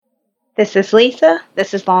This is Lisa.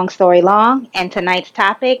 This is Long Story Long, and tonight's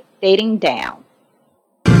topic, dating down.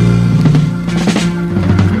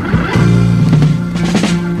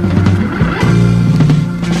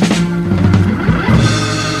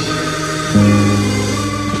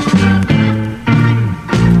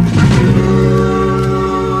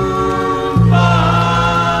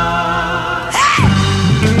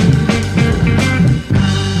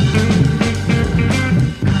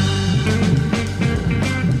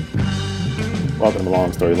 Welcome to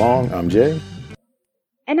Long Story Long. I'm Jay.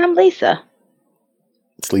 And I'm Lisa.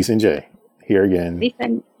 It's Lisa and Jay here again.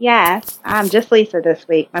 Lisa, yes, I'm just Lisa this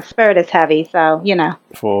week. My spirit is heavy, so,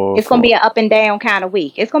 it's going to be an up and down kind of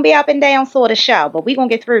week. It's going to be up and down sort of show, but we're going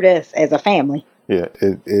to get through this as a family. Yeah,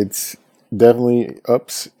 it's definitely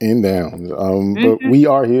ups and downs. But we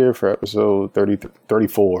are here for episode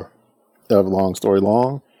 34 of Long Story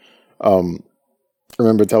Long.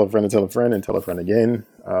 Remember, tell a friend and tell a friend and tell a friend again.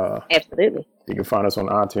 Absolutely. You can find us on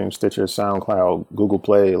iTunes, Stitcher, SoundCloud, Google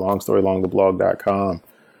Play, longstorylongtheblog.com.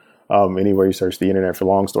 Anywhere you search the internet for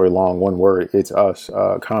Long Story Long, one word, it's us.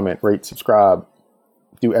 Comment, rate, subscribe,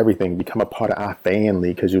 do everything. Become a part of our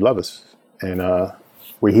family because you love us. And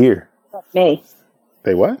we're here. Love me.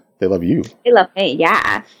 They what? They love you. They love me,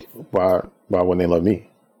 yes. Why wouldn't they love me?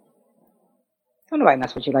 Don't nobody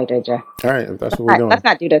mess with you like that, Jay. All right, if that's what we're doing. Let's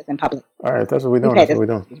not do this in public. All right, if that's what we're doing. That's what we're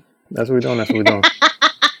doing. That's what we're doing. That's what we're doing.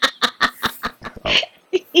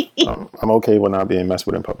 I'm okay with not being messed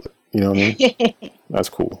with in public. You know what I mean? That's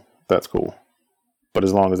cool. That's cool. But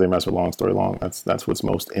as long as they mess with Long Story Long, that's what's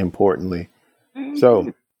most importantly.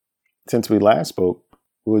 So, since we last spoke,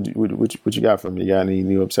 what you got for me? You got any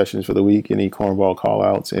new obsessions for the week? Any cornball call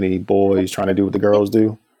outs? Any boys trying to do what the girls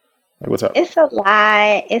do? Like, what's up? It's a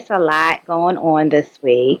lot. It's a lot going on this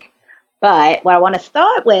week. But what I want to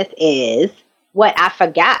start with is what I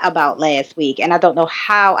forgot about last week. And I don't know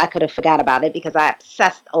how I could have forgot about it because I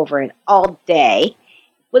obsessed over it all day.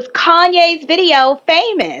 Was Kanye's video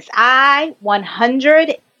Famous? I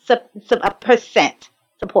 100%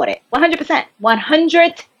 support it. 100%.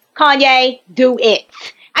 100 Kanye, do it.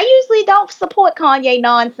 I usually don't support Kanye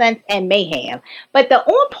nonsense and mayhem, but the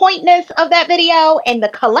on pointness of that video and the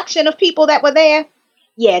collection of people that were there,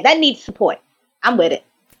 yeah, that needs support. I'm with it.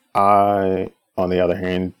 I, on the other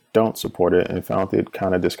hand, don't support it and found it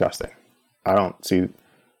kind of disgusting. I don't see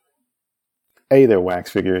A, they're wax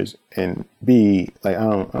figures, and B, like I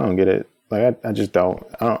don't get it. Like I just don't.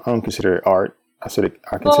 I don't consider it art. I consider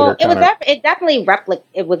it definitely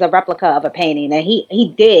it was a replica of a painting that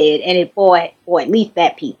he did, and it for at least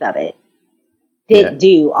that piece of it did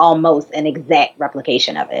do almost an exact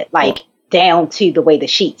replication of it, down to the way the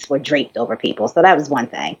sheets were draped over people. So that was one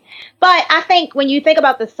thing. But I think when you think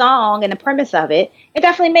about the song and the premise of it, it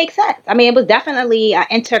definitely makes sense. I mean, it was definitely an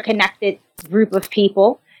interconnected group of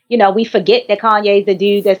people. You know, we forget that Kanye's the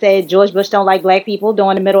dude that said George Bush don't like black people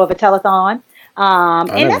during the middle of a telethon. I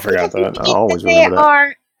never forgot that. I always remember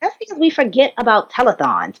that. That's because we forget about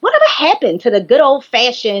telethons. Whatever happened to the good old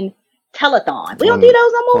fashioned telethon? We don't do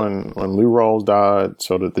those no more. When Lou Rawls died,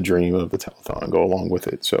 so did the dream of the telethon go along with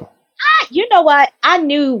it. So you know what? I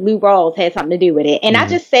knew Lou Rawls had something to do with it, and I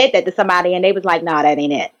just said that to somebody, and they was like, "Nah, that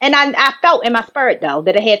ain't it." And I felt in my spirit though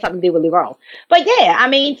that it had something to do with Lou Rawls. But yeah, I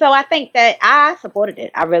mean, so I think that I supported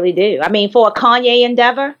it. I really do. I mean, for a Kanye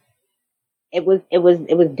endeavor, it was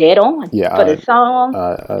dead on. Yeah, for the song,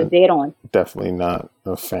 it was dead on. Definitely not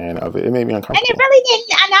a fan of it. It made me uncomfortable. And it really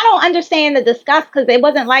didn't. And I don't understand the disgust because it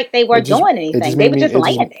wasn't like they were doing anything. They were just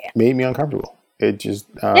laying there. Made me uncomfortable. It just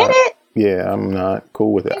did it. Yeah, I'm not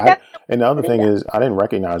cool with it. And the other thing is, I didn't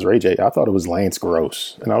recognize Ray J. I thought it was Lance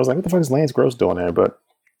Gross, and I was like, "What the fuck is Lance Gross doing there?" But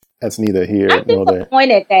that's neither here nor there. I'm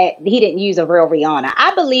disappointed that he didn't use a real Rihanna.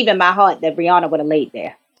 I believe in my heart that Rihanna would have laid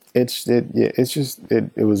there. It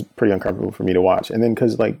was pretty uncomfortable for me to watch. And then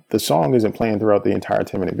because the song isn't playing throughout the entire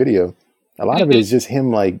 10-minute video, a lot of it is just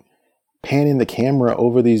him panning the camera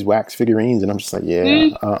over these wax figurines, and I'm just like,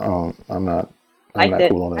 I'm not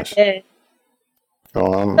cool on this.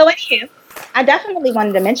 So anyway, I definitely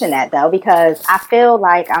wanted to mention that though because I feel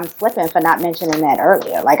like I'm slipping for not mentioning that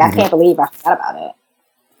earlier. I can't believe I forgot about it.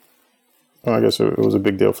 Well, I guess it was a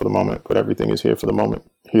big deal for the moment, but everything is here for the moment.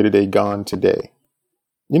 Here today, gone today.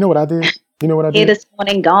 You know what I did? Here this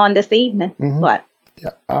morning, gone this evening. Mm-hmm. What?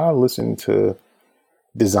 Yeah, I listened to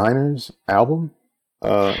Designer's album.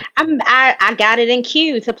 I got it in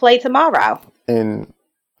queue to play tomorrow. And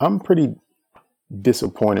I'm pretty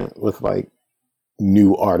disappointed with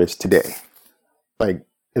new artists today.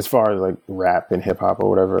 As far as rap and hip hop or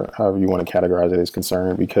whatever, however you want to categorize it is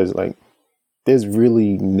concerned, because there's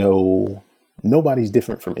really nobody's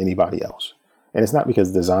different from anybody else. And it's not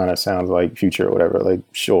because Designer sounds like Future or whatever. Like,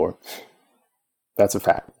 sure, that's a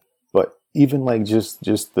fact. But even like just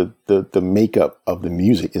the makeup of the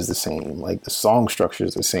music is the same. Like the song structure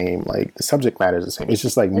is the same. Like the subject matter is the same. It's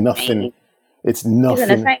just like nothing. It's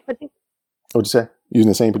nothing. What'd you say? Using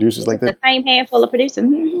the same producers like that? The same handful of producers.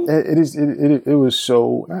 It was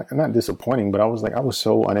so not disappointing, but I was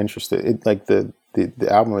so uninterested. It like the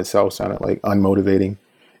album itself sounded like unmotivating,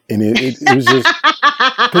 and it was just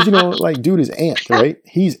because like dude is amped, right?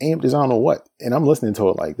 He's amped as I don't know what, and I'm listening to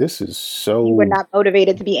it like this is so. You were not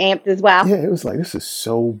motivated to be amped as well. Yeah, it was like this is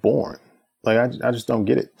so boring. Like I just don't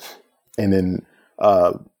get it. And then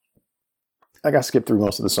like I skipped through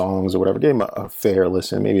most of the songs or whatever, gave him a fair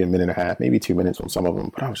listen, maybe a minute and a half, maybe 2 minutes on some of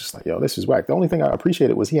them. But I was just like, yo, this is whack. The only thing I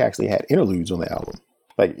appreciated was he actually had interludes on the album.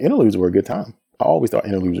 Like interludes were a good time. I always thought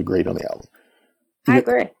interludes were great on the album. I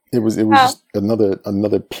agree. It was just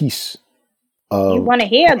another piece of. You want to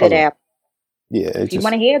hear a good album? Yeah. You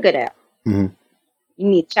want to hear a good album? Mm-hmm. You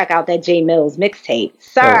need to check out that J Mills mixtape,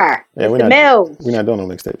 sir. Yeah, Mr. Mills. We're not doing no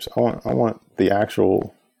mixtapes. I want the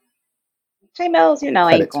actual. J Mills,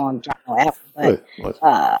 ain't going to drop no album, but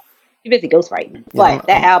you're busy ghostwriting. But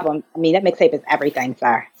that album, I mean, that mixtape is everything,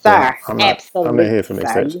 sir. Sir, absolutely. I'm not here for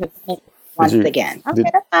mixtapes. Once again, okay,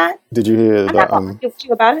 that's fine. Did you hear I'm not going to argue with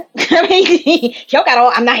you about it. I mean, y'all got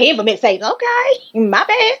all. I'm not here for mixtapes. Okay, my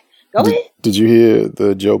bad. Go ahead. Did you hear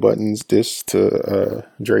the Joe Budden's diss to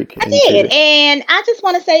Drake? I did, and I just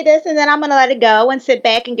want to say this, and then I'm going to let it go and sit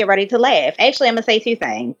back and get ready to laugh. Actually, I'm going to say two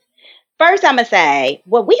things. First, I'm going to say,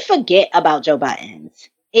 what we forget about Joe Buttons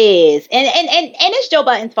is, and it's Joe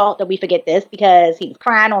Budden's fault that we forget this because he was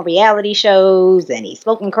crying on reality shows and he's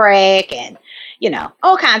smoking crack and,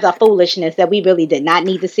 all kinds of foolishness that we really did not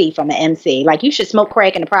need to see from an MC. Like, you should smoke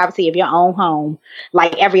crack in the privacy of your own home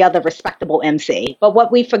like every other respectable MC. But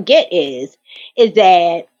what we forget is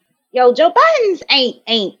that, Joe Buttons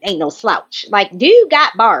ain't no slouch. Like, dude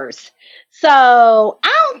got bars. So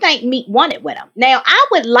I don't think Meek won it with him. Now, I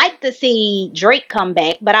would like to see Drake come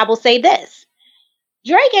back, but I will say this.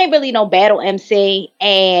 Drake ain't really no battle MC.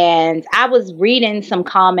 And I was reading some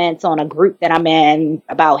comments on a group that I'm in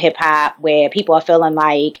about hip hop where people are feeling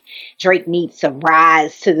like Drake needs to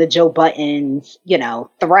rise to the Joe Buttons,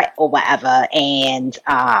 threat or whatever and,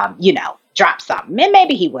 drop something. And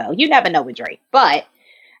maybe he will. You never know with Drake. But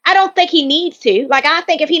I don't think he needs to. Like, I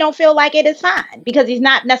think if he don't feel like it, it's fine because he's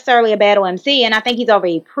not necessarily a battle MC. And I think he's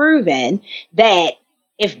already proven that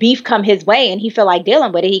if beef come his way and he feel like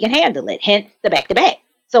dealing with it, he can handle it. Hence the back-to-back.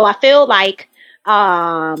 So I feel like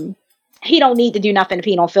he don't need to do nothing if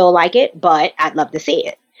he don't feel like it, but I'd love to see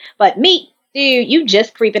it. But Meek, dude, you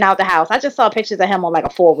just creeping out the house. I just saw pictures of him on like a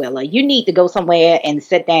 4-wheeler. You need to go somewhere and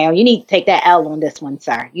sit down. You need to take that L on this one,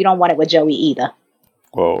 sir. You don't want it with Joey either.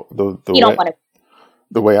 Well,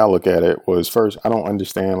 the way I look at it was first, I don't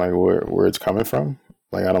understand like where it's coming from.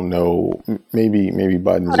 Like, I don't know. Maybe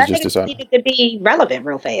Buttons just decided to be relevant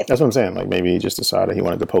real fast. That's what I'm saying. Like, maybe he just decided he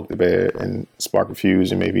wanted to poke the bear and spark a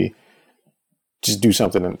fuse and maybe just do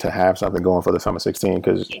something to have something going for the Summer 16.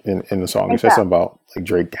 Because in the song, he said something about like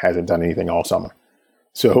Drake hasn't done anything all summer.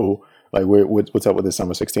 So like, what's up with this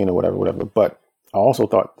Summer 16 or whatever. But I also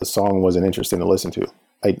thought the song wasn't interesting to listen to.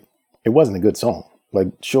 Like, it wasn't a good song. Like,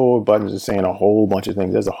 sure, Buttons is saying a whole bunch of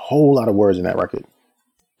things. There's a whole lot of words in that record.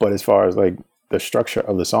 But as far as like the structure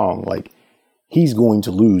of the song, like, he's going to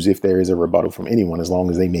lose if there is a rebuttal from anyone as long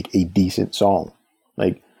as they make a decent song.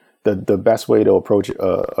 Like, the best way to approach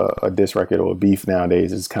a diss record or a beef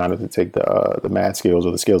nowadays is kind of to take the mad skills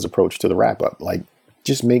or the skills approach to the wrap up. Like,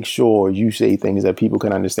 just make sure you say things that people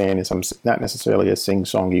can understand in some, not necessarily a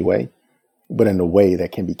sing-songy way, but in a way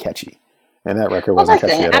that can be catchy. And that record wasn't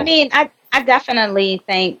catchy at all. I mean, I definitely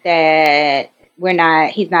think that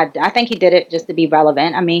I think he did it just to be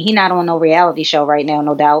relevant. I mean, he's not on no reality show right now,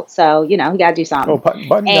 no doubt. So, he got to do something.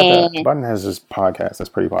 Button has this podcast that's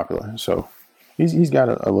pretty popular. So he's got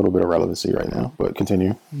a little bit of relevancy right now, but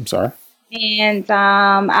continue. I'm sorry. And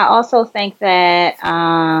I also think that,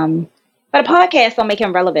 but a podcast don't make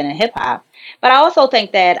him relevant in hip hop. But I also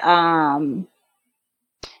think that, I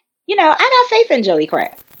got faith in Joey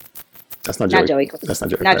Crack. That's not Joey. That's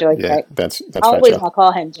not Joey. Not Joey Crack. That's I always want to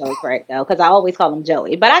call him Joey Crack though, because I always call him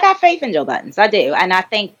Joey. But I got faith in Joe Buttons. I do, and I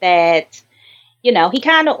think that he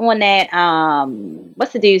kind of on that.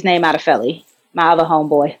 What's the dude's name out of Philly? My other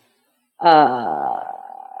homeboy,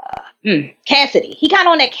 Cassidy. He kind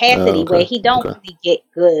of on that Cassidy where he don't really get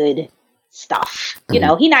good stuff. He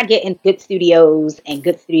not getting good studios and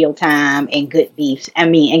good studio time and good beefs.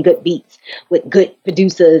 And good beats with good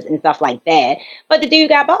producers and stuff like that. But the dude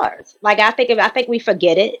got bars. Like, I think we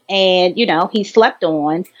forget it, and he slept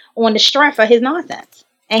on the strength of his nonsense.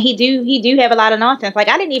 And he do have a lot of nonsense. Like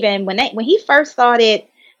I didn't even when he first started,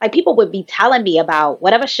 like people would be telling me about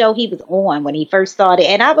whatever show he was on when he first started,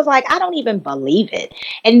 and I was like, I don't even believe it.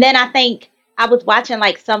 And then I think I was watching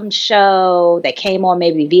like some show that came on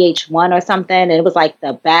maybe VH1 or something, and it was like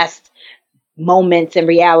the best moments in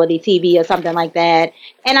reality TV or something like that.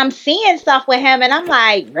 And I'm seeing stuff with him and I'm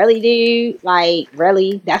like, really, dude? Like,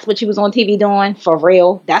 really? That's what you was on TV doing? For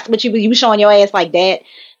real? That's what you was showing your ass like that?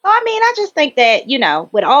 So, I mean, I just think that,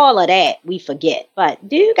 with all of that, we forget. But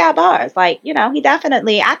dude got bars. Like, he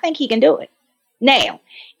definitely, I think he can do it. Now,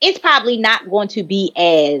 it's probably not going to be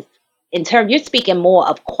as, in terms, you're speaking more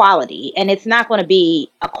of quality, and it's not going to be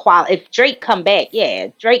a quality. If Drake come back, yeah,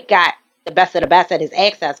 Drake got the best of the best at his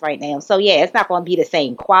access right now. So yeah, it's not going to be the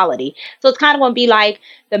same quality. So it's kind of going to be like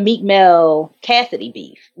the Meek Mill Cassidy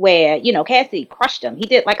beef, where Cassidy crushed him. He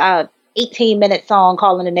did like a 18-minute song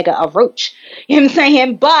calling a nigga a roach. You know what I'm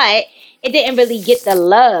saying? But it didn't really get the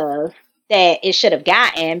love that it should have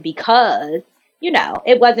gotten because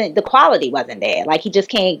it wasn't, the quality wasn't there. Like he just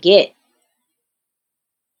can't get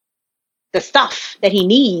the stuff that he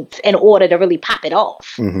needs in order to really pop it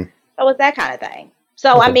off. Mm-hmm. So it's that kind of thing.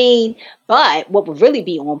 So, okay. I mean, but what would really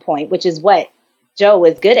be on point, which is what Joe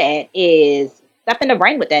is good at, is step in the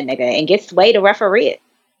ring with that nigga and get Sway to referee it.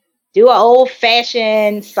 Do an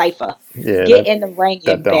old-fashioned cipher. Yeah, get in the ring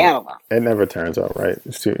and battle him. It never turns out right.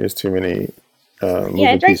 It's too many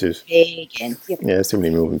moving pieces. Big and, it's too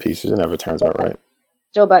many moving pieces. It never turns out right.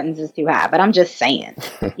 Joe Buttons is too high, but I'm just saying.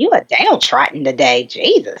 You are downtrotting today.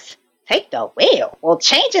 Jesus. Take the wheel. Well,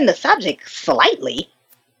 changing the subject slightly.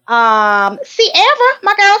 Sierra,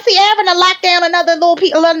 my girl Sierra, to lock down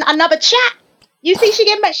another chat. You see,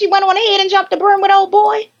 she went on ahead and jumped the broom with old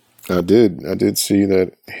boy. I did see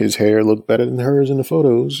that his hair looked better than hers in the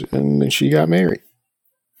photos, and then she got married.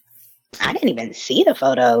 I didn't even see the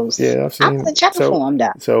photos. Yeah, I've seen. I wasn't checking for him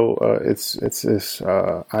though. So it's this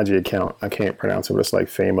IG account. I can't pronounce it, but it's like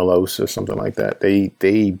Famelos or something like that.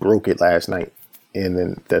 They broke it last night, and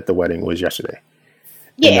then that the wedding was yesterday.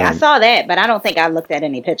 Yeah, I saw that, but I don't think I looked at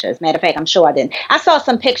any pictures. Matter of fact, I'm sure I didn't. I saw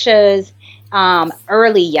some pictures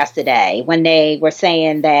early yesterday when they were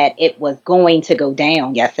saying that it was going to go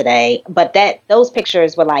down yesterday, but those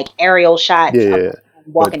pictures were like aerial shots of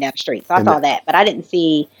walking down the street. So I saw that, but I didn't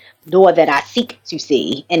see, nor that I seek to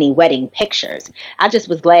see, any wedding pictures. I just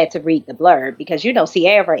was glad to read the blurb because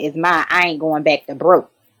Sierra is my I ain't going back to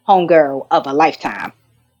broke homegirl of a lifetime,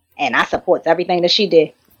 and I support everything that she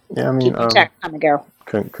did. Yeah, I mean, keep the check coming, girl.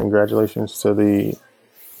 Congratulations to the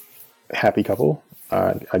happy couple.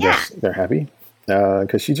 I guess they're happy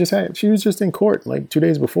because she was just in court like 2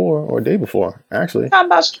 days before or a day before, actually. Talking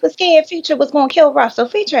about she was scared Future was going to kill Russ. So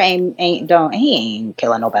Future ain't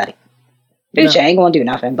killing nobody. Future ain't going to do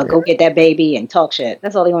nothing but go get that baby and talk shit.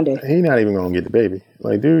 That's all he going to do. He not even going to get the baby.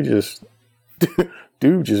 Like dude just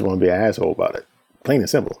want to be an asshole about it. Plain and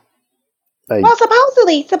simple. Like, well,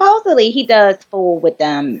 supposedly he does fool with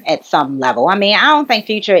them at some level. I mean, I don't think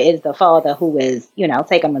Future is the father who is,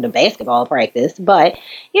 taking them to basketball practice. But,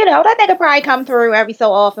 that nigga probably come through every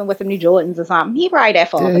so often with some new Jordans or something. He probably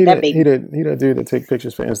that father. He that dude that take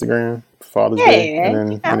pictures for Instagram, Father's Day, and then,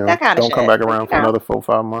 that kind of don't come back around for another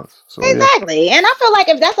 4-5 months. So, exactly. Yeah. And I feel like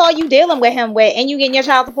if that's all you dealing with him with and you getting your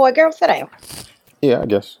child support, girl, sit down. Yeah, I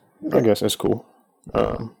guess that's cool.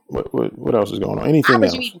 What else is going on? Anything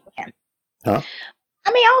else? Huh?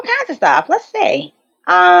 I mean, all kinds of stuff. Let's see.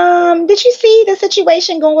 Did you see the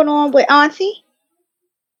situation going on with Auntie?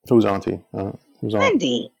 Who's Auntie? Who's on?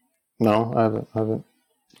 Wendy. No, I haven't.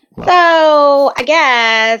 No. So I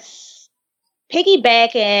guess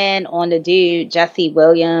piggybacking on the dude Jesse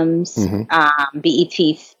Williams,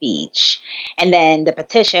 BET speech, and then the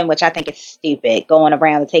petition, which I think is stupid, going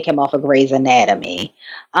around to take him off of Grey's Anatomy,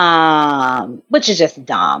 which is just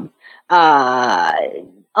dumb.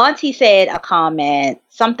 Auntie said a comment,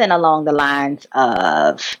 something along the lines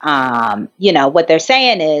of, what they're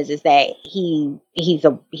saying is that he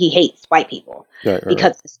hates white people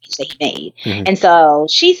because of the speech that he made. Mm-hmm. And so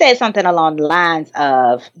she said something along the lines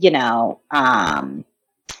of,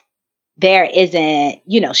 there isn't,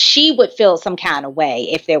 she would feel some kind of way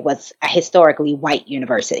if there was a historically white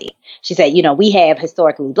university. She said, we have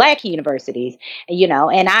historically black universities,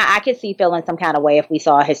 and I could see feeling some kind of way if we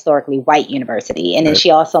saw a historically white university. And then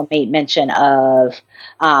she also made mention of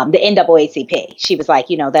the NAACP. She was like,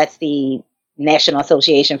 that's the National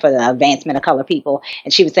Association for the Advancement of Colored People.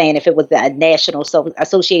 And she was saying if it was the National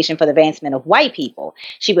Association for the Advancement of White People,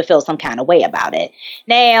 she would feel some kind of way about it.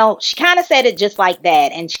 Now, she kind of said it just like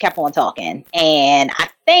that, and she kept on talking. And I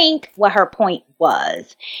think what her point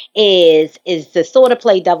was is to sort of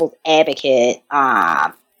play devil's advocate,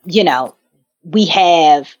 we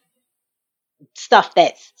have stuff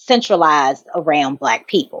that's centralized around Black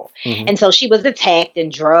people. Mm-hmm. And so she was attacked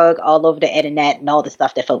and drugged all over the internet and all the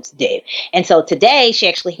stuff that folks do. And so today she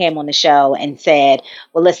actually came on the show and said,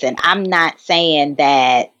 well, listen, I'm not saying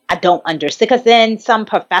that I don't understand, because then some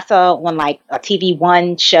professor on like a TV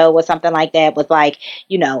One show or something like that was like,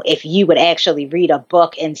 you know, if you would actually read a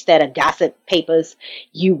book instead of gossip papers,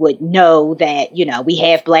 you would know that, you know, we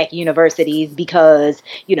have Black universities because,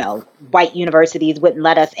 you know, white universities wouldn't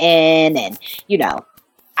let us in. And, you know,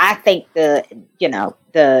 I think the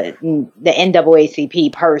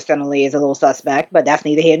NAACP personally is a little suspect, but that's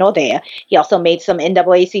neither here nor there. He also made some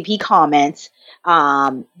NAACP comments,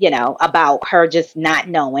 you know, about her just not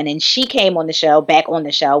knowing. And she came on the show, back on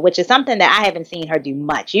the show, which is something that I haven't seen her do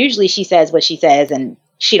much. Usually she says what she says and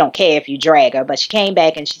she don't care if you drag her, but she came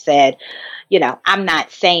back and she said, you know, I'm not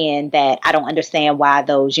saying that I don't understand why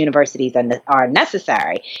those universities are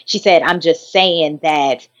necessary. She said, I'm just saying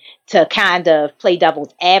that to kind of play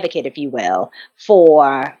devil's advocate, if you will,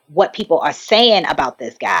 for what people are saying about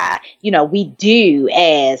this guy. You know, we do,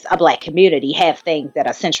 as a Black community, have things that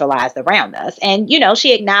are centralized around us. And, you know,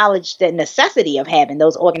 she acknowledged the necessity of having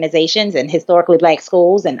those organizations and historically Black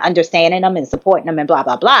schools and understanding them and supporting them and blah,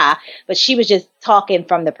 blah, blah. But she was just talking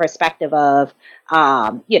from the perspective of,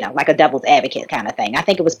 you know, like a devil's advocate kind of thing. I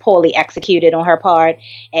think it was poorly executed on her part,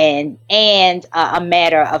 and a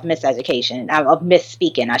matter of miseducation, of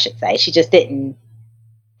misspeaking, I should say. She just didn't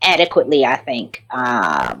adequately, I think,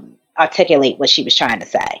 articulate what she was trying to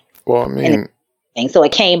say. Well, I mean, so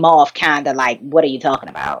it came off kind of like, what are you talking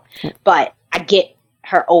about? But I get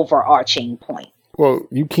her overarching point. Well,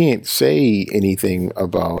 you can't say anything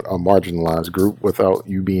about a marginalized group without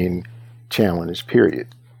you being challenged, period.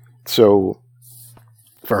 So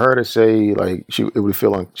for her to say like she would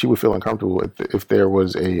feel uncomfortable if there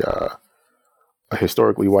was a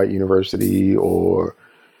historically white university or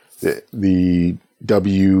the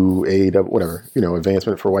WA whatever, you know,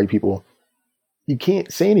 advancement for white people, you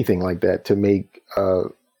can't say anything like that to make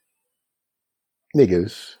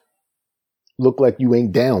niggas look like you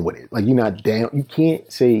ain't down with it. Like you're not down. You can't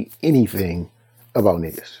say anything about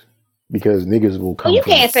niggas. Because niggas will come. Well, you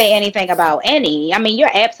can't say anything about any. I mean,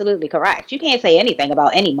 you're absolutely correct. You can't say anything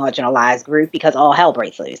about any marginalized group because all hell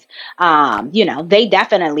breaks loose. You know, they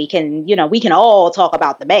definitely can. You know, we can all talk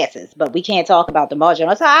about the masses, but we can't talk about the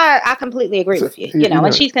marginalized. So I completely agree with you. You know,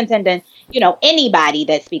 and she's contending. You know, anybody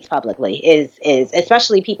that speaks publicly is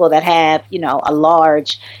especially people that have, you know, a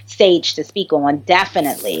large stage to speak on,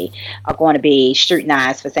 definitely are going to be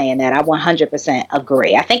scrutinized for saying that. I 100%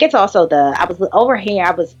 agree. I think it's also I was over here.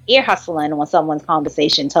 I was ear hustling on someone's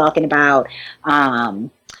conversation talking about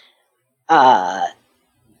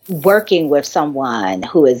working with someone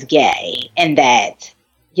who is gay, and that,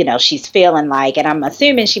 you know, she's feeling like, and I'm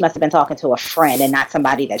assuming she must have been talking to a friend and not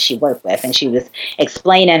somebody that she worked with, and she was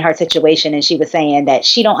explaining her situation, and she was saying that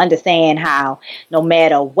she don't understand how no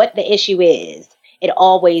matter what the issue is, it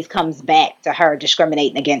always comes back to her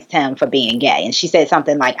discriminating against him for being gay. And she said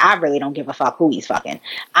something like, I really don't give a fuck who he's fucking.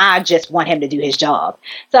 I just want him to do his job.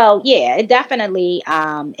 So, yeah, it definitely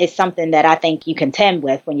is something that I think you contend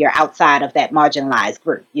with when you're outside of that marginalized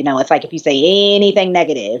group. You know, it's like if you say anything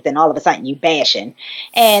negative, then all of a sudden you bashing.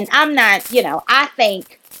 And I'm not, you know, I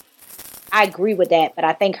think I agree with that, but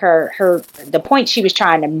I think the point she was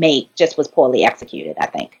trying to make just was poorly executed, I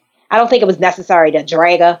think. I don't think it was necessary to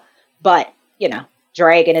drag her, but, you know,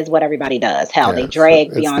 dragging is what everybody does. Hell, they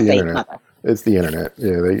drag Beyonce's mother. It's the internet.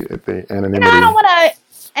 Yeah, they anonymity. You know, I don't want to,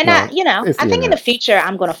 and I think in the future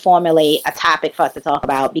I'm going to formulate a topic for us to talk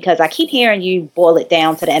about, because I keep hearing you boil it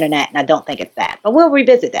down to the internet, and I don't think it's that. But we'll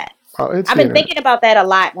revisit that. I've been thinking about that a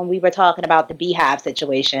lot when we were talking about the Beehive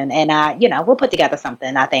situation, and you know, we'll put together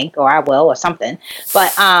something, I think, or I will, or something.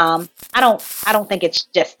 But I don't think it's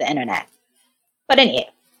just the internet. But anyway,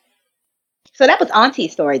 so that was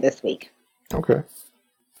Auntie's story this week. Okay.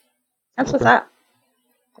 That's what's up.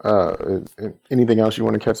 Anything else you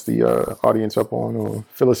want to catch the audience up on or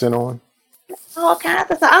fill us in on? All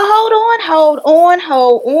kinds of stuff. Hold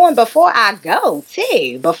on. Before I go,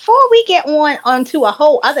 too, before we get onto a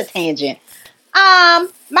whole other tangent,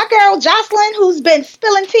 my girl Jocelyn, who's been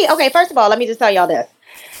spilling tea. Okay, first of all, let me just tell y'all this.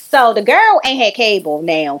 So the girl ain't had cable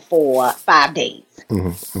now for 5 days. Mm-hmm,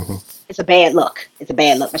 mm-hmm. It's a bad look.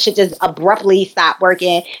 My shit just abruptly stopped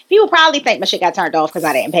working. People probably think my shit got turned off because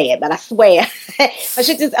I didn't pay it, but I swear, my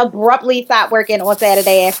shit just abruptly stopped working on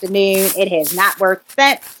Saturday afternoon. It has not worked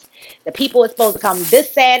since. The people are supposed to come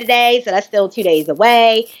this Saturday, so that's still 2 days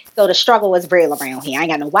away. So the struggle is real around here. I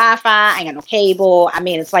ain't got no Wi-Fi. I ain't got no cable. I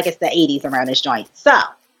mean, it's like it's the 80s around this joint. So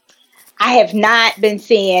I have not been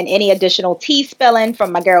seeing any additional tea spilling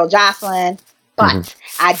from my girl Jocelyn. But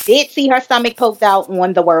I did see her stomach poked out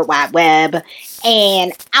on the World Wide Web,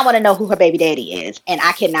 and I want to know who her baby daddy is, and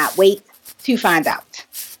I cannot wait to find out.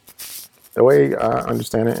 The way I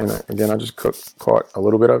understand it, and again, I just caught a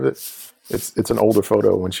little bit of it. It's an older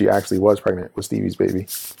photo when she actually was pregnant with Stevie's baby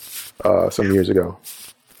some years ago,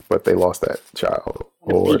 but they lost that child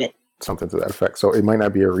or something to that effect. So it might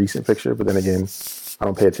not be a recent picture, but then again, I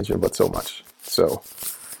don't pay attention but so much. So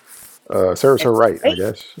serves her right, I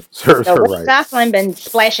guess. Serves her right. Jocelyn been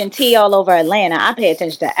splashing tea all over Atlanta. I pay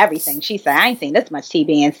attention to everything. She said, I ain't seen this much tea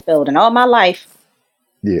being spilled in all my life.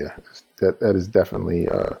 Yeah, that is definitely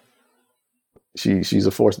she's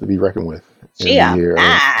a force to be reckoned with. She a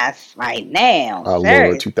mess right now. Our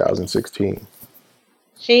Lord 2016.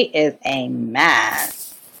 She is a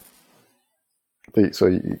mess. So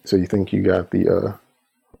you think you got the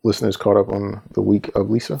listeners caught up on the week of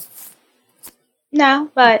Lisa?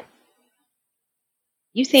 No, but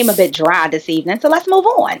you seem a bit dry this evening, so let's move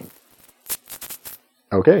on.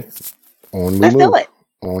 Okay. Let's do it.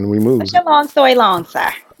 On we move. What's your long story long,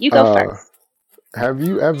 sir? You go first. Have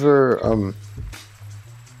you ever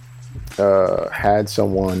had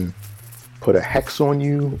someone put a hex on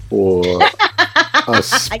you or a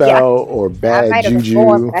spell or bad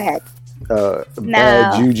juju?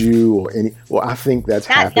 Bad juju or any? Well, I think that's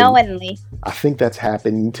happened. Not knowingly. I think that's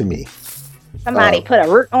happened to me. Somebody put a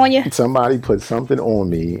root on you? Somebody put something on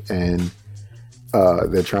me, and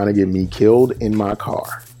they're trying to get me killed in my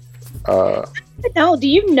car. No, do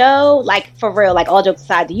you know, like, for real, like, all jokes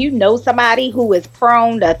aside, do you know somebody who is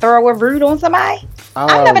prone to throw a root on somebody?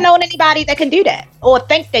 I've never known anybody that can do that or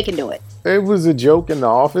think they can do it. It was a joke in the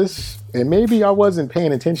office, and maybe I wasn't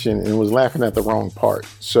paying attention and was laughing at the wrong part.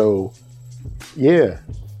 So, yeah.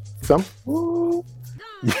 Something.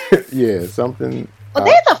 Well,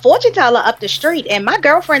 there's a fortune teller up the street, and my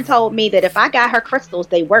girlfriend told me that if I got her crystals,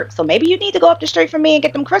 they work. So maybe you need to go up the street from me and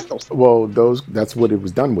get them crystals. Well, that's what it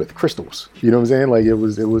was done with, crystals. You know what I'm saying? Like it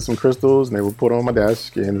was some crystals, and they were put on my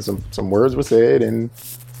desk, and some words were said, and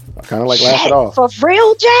I kind of like laughed it off. For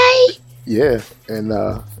real, Jay? Yeah, and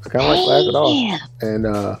I kind of like laughed it off, and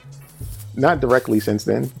not directly since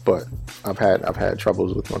then, but I've had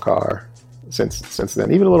troubles with my car since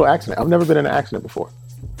then. Even a little accident. I've never been in an accident before.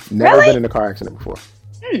 Never been in a car accident before.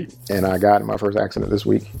 And I got in my first accident this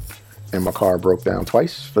week, and my car broke down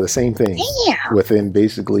twice for the same thing within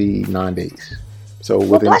basically 9 days. So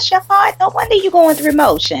bless your heart. No wonder you're going through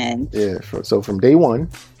emotions. Yeah. So from day one,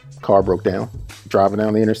 car broke down. Driving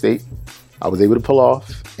down the interstate, I was able to pull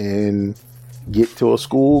off and get to a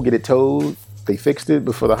school, get it towed. They fixed it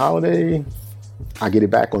before the holiday. I get it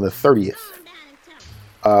back on the 30th.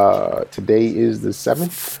 Today is the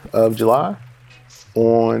 7th of July.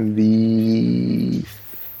 On the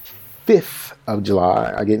 5th of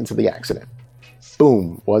July, I get into the accident.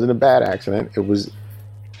 Boom. Wasn't a bad accident. It was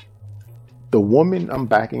the woman. I'm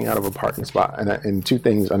backing out of a parking spot. And two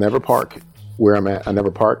things. I never park where I'm at. I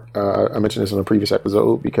never park. I mentioned this in a previous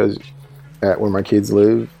episode because at where my kids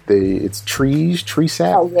live, it's trees, tree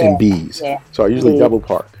sap, and bees. Yeah. So I usually double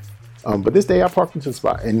park. But this day I parked into the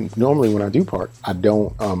spot. And normally when I do park, I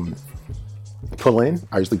don't pull in.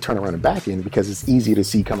 I usually turn around and back in because it's easy to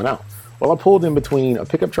see coming out. Well, I pulled in between a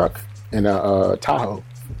pickup truck and a Tahoe,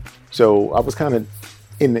 so I was kind of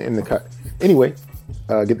in the cut. Anyway,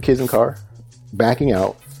 get the kids in the car, backing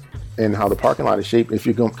out, and how the parking lot is shaped. If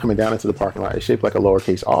you're coming down into the parking lot, it's shaped like a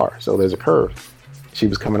lowercase R. So there's a curve. She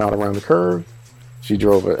was coming out around the curve. She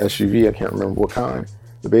drove a SUV. I can't remember what kind.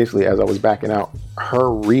 But basically, as I was backing out,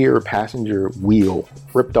 her rear passenger wheel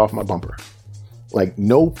ripped off my bumper. Like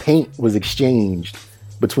no paint was exchanged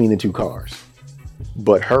between the two cars,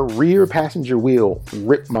 but her rear passenger wheel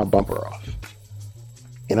ripped my bumper off.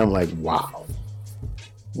 And I'm like, wow,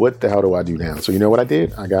 what the hell do I do now? So you know what I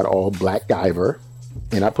did? I got all black Guyver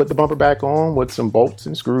and I put the bumper back on with some bolts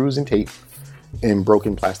and screws and tape and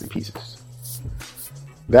broken plastic pieces.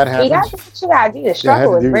 That happened. That's what you gotta do. The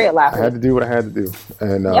struggle is real out here. I had to do what I had to do.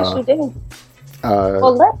 And yes, you did.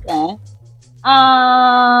 Well, listen.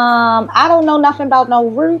 I don't know nothing about no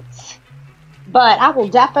roots, but I will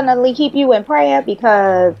definitely keep you in prayer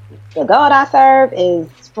because the God I serve is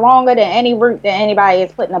stronger than any root that anybody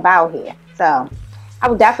is putting about here. So I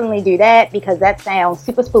will definitely do that because that sounds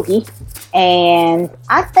super spooky. And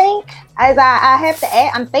I think as I have to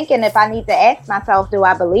ask, I'm thinking if I need to ask myself, do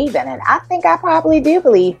I believe in it? I think I probably do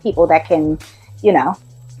believe people that can,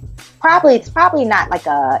 it's probably not like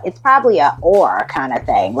it's probably a aura kind of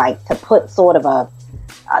thing, like to put sort of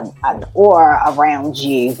an aura around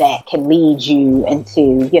you that can lead you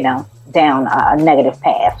into, down a negative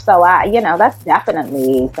path. So that's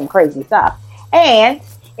definitely some crazy stuff. And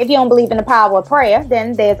if you don't believe in the power of prayer,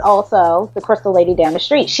 then there's also the crystal lady down the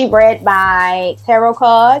street. She read my tarot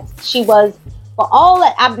cards. She was, for all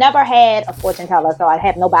that, I've never had a fortune teller, so I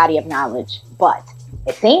have no body of knowledge, but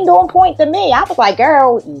it seemed on point to me. I was like,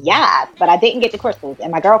 girl, yes, but I didn't get the crystals.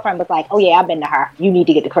 And my girlfriend was like, oh yeah, I've been to her. You need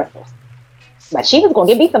to get the crystals. But she was going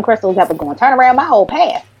to give me some crystals that was going to turn around my whole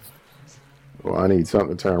path. Well, I need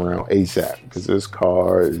something to turn around ASAP because this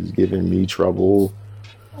car is giving me trouble.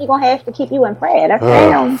 You're going to have to keep you in prayer. That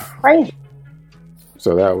sounds crazy.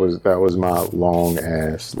 So that was my long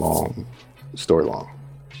story long.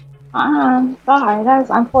 Sorry, that's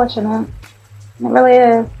unfortunate. It really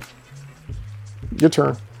is. Your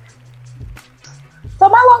turn. So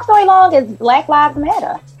my long story long is Black Lives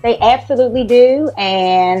Matter. They absolutely do.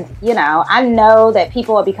 And, I know that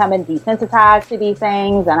people are becoming desensitized to these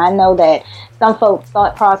things. And I know that some folks'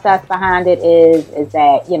 thought process behind it is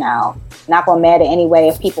that, it's not going to matter anyway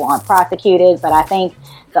if people aren't prosecuted. But I think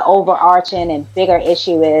the overarching and bigger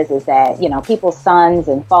issue is that, people's sons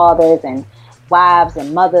and fathers and wives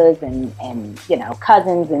and mothers and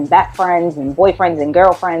cousins and best friends and boyfriends and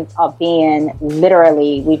girlfriends are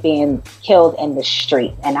we're being killed in the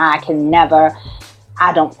street. And I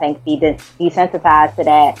don't think be desensitized to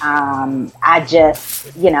that. I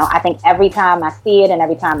just, I think every time I see it and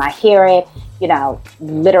every time I hear it,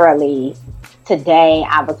 literally today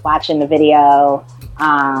I was watching the video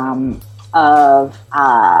of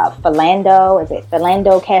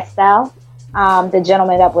Philando Castile. The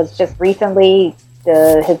gentleman that was just recently,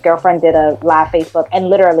 his girlfriend did a live Facebook and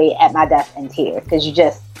literally at my desk in tears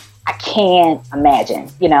because I can't imagine.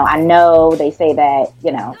 I know they say that,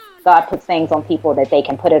 God puts things on people that they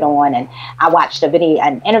can put it on. And I watched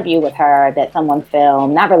an interview with her that someone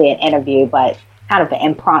filmed, not really an interview, but kind of an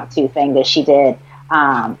impromptu thing that she did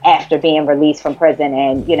after being released from prison.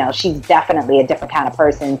 And, she's definitely a different kind of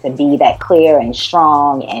person to be that clear and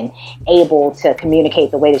strong and able to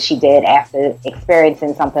communicate the way that she did after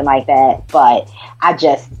experiencing something like that. But I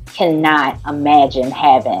just cannot imagine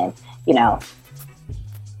having,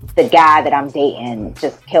 the guy that I'm dating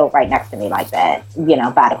just killed right next to me like that,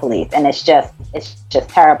 by the police. And it's just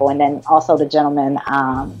terrible. And then also the gentleman,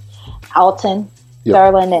 Alton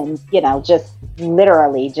Sterling, and, just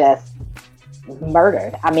literally just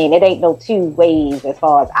murdered. I mean, it ain't no two ways as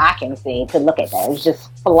far as I can see to look at that. It's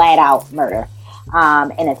just flat out murder.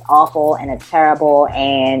 And it's awful and it's terrible.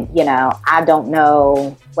 And, I don't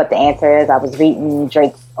know what the answer is. I was reading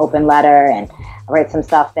Drake's open letter and I read some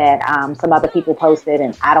stuff that some other people posted,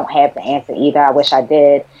 and I don't have the answer either. I wish I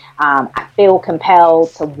did. I feel compelled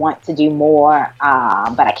to want to do more,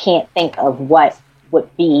 but I can't think of what would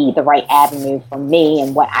be the right avenue for me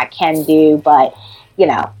and what I can do. But,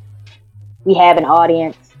 we have an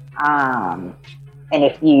audience. And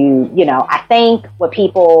if I think what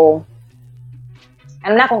people,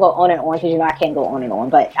 and I'm not going to go on and on because, I can't go on and on,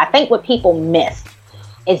 but I think what people miss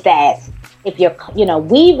is that if you're,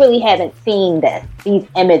 we really haven't seen these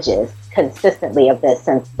images consistently of this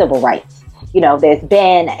since civil rights. There's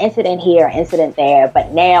been an incident here, incident there,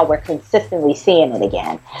 but now we're consistently seeing it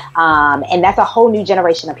again. And that's a whole new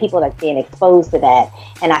generation of people that's being exposed to that.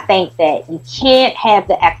 And I think that you can't have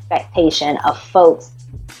the expectation of folks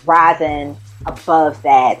rising above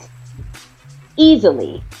that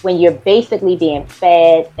easily when you're basically being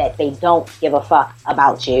fed that they don't give a fuck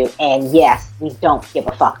about you. And yes, we don't give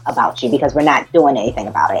a fuck about you because we're not doing anything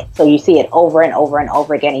about it. So you see it over and over and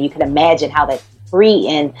over again. And you can imagine how that's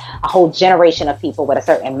breeding a whole generation of people with a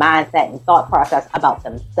certain mindset and thought process about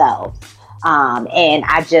themselves. And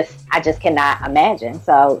I just cannot imagine.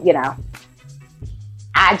 So,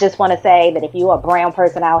 I just want to say that if you're a brown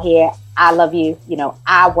person out here, I love you.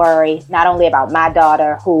 I worry not only about my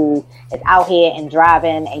daughter who is out here and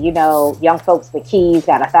driving and, young folks with keys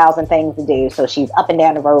got 1,000 things to do. So she's up and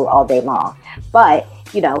down the road all day long. But,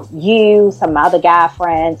 some other guy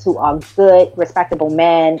friends who are good, respectable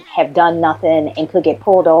men have done nothing and could get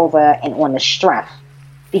pulled over and on the strength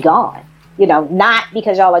be gone. Not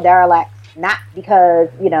because y'all are derelicts, not because,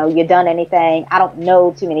 you've done anything. I don't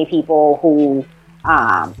know too many people who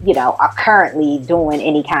are currently doing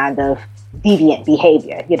any kind of deviant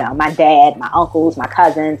behavior. My dad, my uncles, my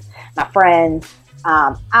cousins, my friends.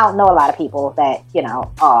 I don't know a lot of people that,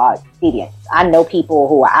 are deviant. I know people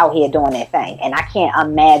who are out here doing their thing. And I can't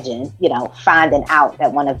imagine, finding out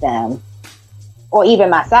that one of them, or even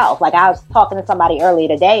myself, like I was talking to somebody earlier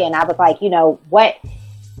today and I was like, what?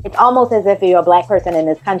 It's almost as if you're a black person in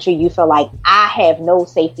this country, you feel like I have no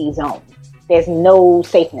safety zone. There's no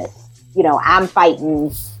safeness. I'm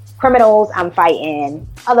fighting criminals, I'm fighting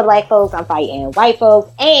other black folks, I'm fighting white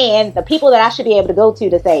folks, and the people that I should be able to go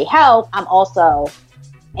to say help, I'm also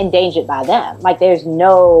endangered by them. Like there's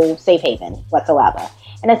no safe haven whatsoever.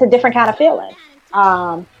 And it's a different kind of feeling.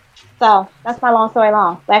 So that's my long story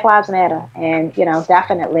long. Black Lives Matter. And,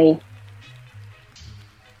 definitely,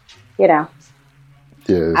 yes.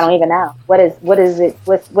 I don't even know. What is it?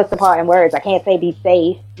 What's the part in words? I can't say be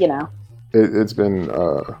safe, It's been,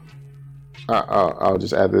 I'll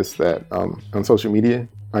just add this, that on social media,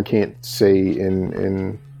 I can't say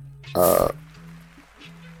in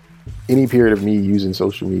any period of me using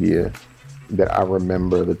social media that I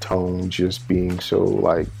remember the tone just being so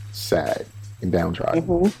like sad and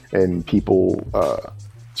downtrodden, and people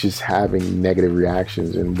just having negative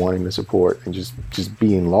reactions and wanting to support and just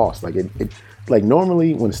being lost. Like it like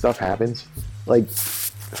normally when stuff happens, like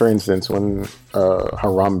for instance when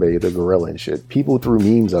Harambe the gorilla and shit, people threw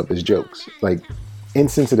memes up as jokes, like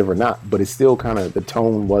insensitive or not, but it's still kind of, the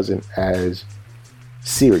tone wasn't as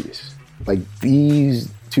serious. Like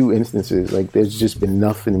these two instances, like there's just been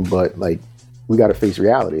nothing but like, we got to face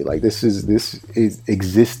reality. Like this is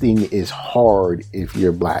existing is hard if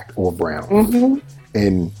you're black or brown.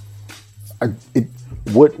 And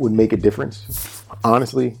what would make a difference,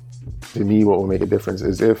 honestly, to me, what would make a difference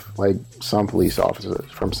is if like some police officers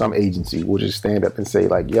from some agency will just stand up and say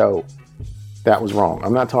like, yo, that was wrong.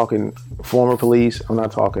 I'm not talking former police. I'm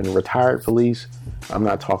not talking retired police. I'm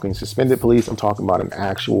not talking suspended police. I'm talking about an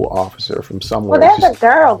actual officer from somewhere. Well, there's a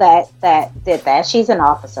girl that did that. She's an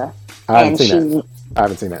officer. I haven't seen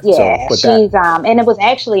that. Yeah, so, she's and it was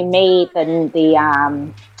actually made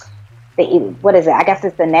the what is it? I guess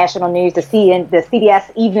it's the national news, the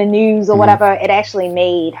CBS Evening News or whatever. It actually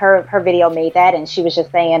made her video made that, and she was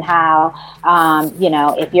just saying how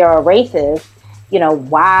if you're a racist,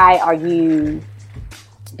 why are you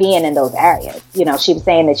being in those areas? She was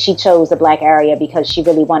saying that she chose the black area because she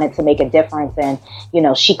really wanted to make a difference, and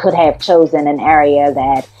she could have chosen an area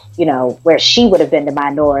that where she would have been the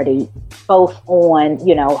minority, both on,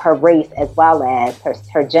 her race as well as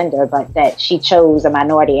her gender, but that she chose a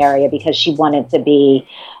minority area because she wanted to be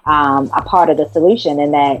a part of the solution.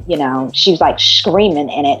 And that, she was like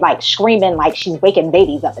screaming in it, like screaming like she's waking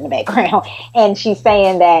babies up in the background. And she's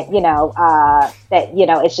saying that,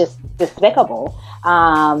 it's just despicable.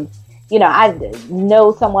 I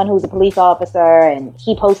know someone who's a police officer, and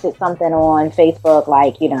he posted something on Facebook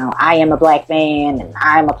like, I am a black man and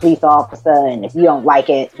I'm a police officer, and if you don't like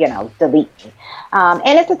it, delete me.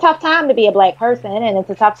 And it's a tough time to be a black person, and it's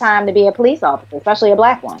a tough time to be a police officer, especially a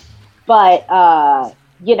black one. But, I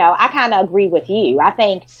kind of agree with you. I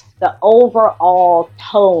think the overall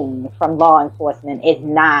tone from law enforcement is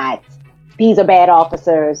not, these are bad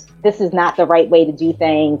officers. This is not the right way to do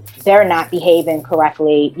things. They're not behaving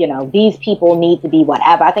correctly. These people need to be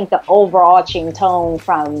whatever. I think the overarching tone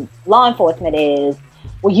from law enforcement is,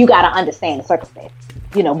 well, you got to understand the circumstance.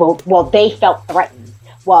 Well, they felt threatened.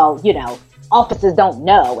 Well, officers don't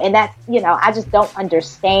know. And that's, I just don't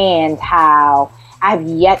understand how I've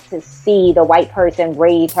yet to see the white person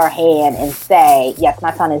raise her hand and say, yes,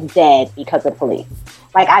 my son is dead because of police.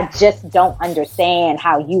 Like, I just don't understand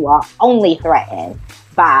how you are only threatened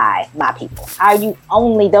by my people.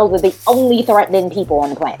 Those are the only threatening people on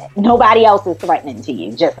the planet. Nobody else is threatening to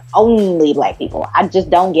you, just only black people. I just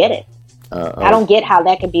don't get it. I don't get how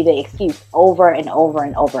that could be the excuse over and over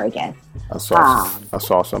and over again. I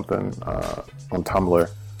saw something on Tumblr.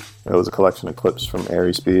 It was a collection of clips from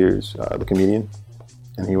Ari Spears, the comedian.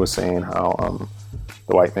 And he was saying how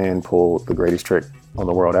the white man pulled the greatest trick on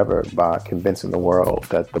the world ever by convincing the world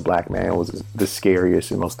that the black man was the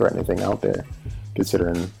scariest and most threatening thing out there,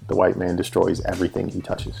 considering the white man destroys everything he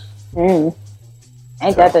touches. Ain't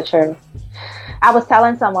that the truth? I was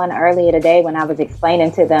telling someone earlier today when I was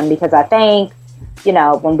explaining to them, because I think,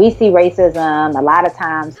 when we see racism, a lot of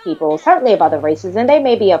times people, certainly of other races, and they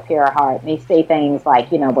may be of pure heart, they say things like,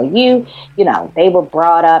 they were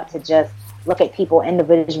brought up to just look at people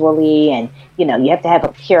individually, and you have to have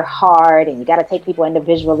a pure heart, and you got to take people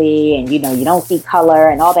individually, and you don't see color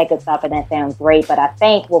and all that good stuff, and that sounds great. But I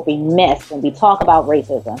think what we miss when we talk about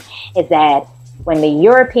racism is that when the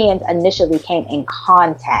Europeans initially came in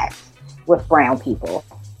contact with brown people,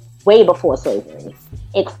 way before slavery,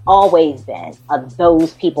 it's always been a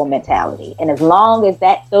those people mentality. And as long as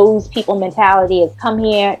those people mentality has come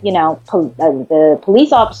here, the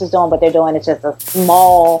police officers doing what they're doing is just a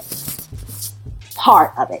small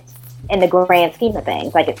part of it in the grand scheme of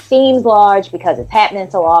things. Like, it seems large because it's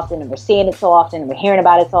happening so often and we're seeing it so often and we're hearing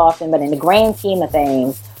about it so often, but in the grand scheme of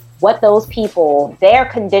things, what those people, their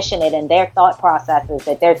conditioning and their thought processes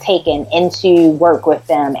that they're taking into work with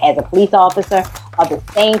them as a police officer are the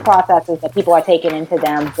same processes that people are taking into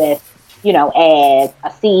them with as a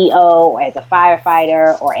CEO or as a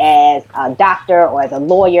firefighter or as a doctor or as a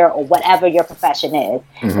lawyer or whatever your profession is.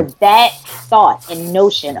 Mm-hmm. That thought and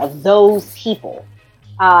notion of those people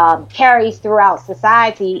carries throughout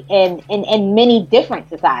society and in many different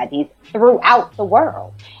societies throughout the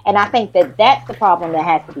world. And I think that that's the problem that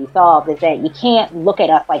has to be solved, is that you can't look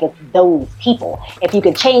at us like it's those people. If you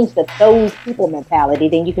could change the those people mentality,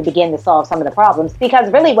 then you can begin to solve some of the problems.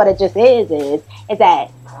 Because really what it just is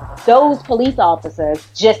that those police officers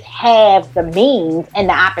just have the means and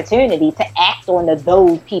the opportunity to act on the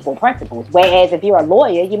those people principles. Whereas if you're a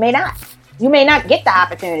lawyer, you may not. You may not get the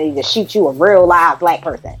opportunity to shoot you a real live black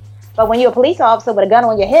person. But when you're a police officer with a gun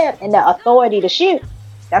on your hip and the authority to shoot,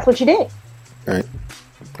 that's what you did.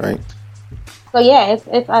 Right. So yeah,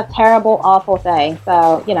 it's a terrible, awful thing.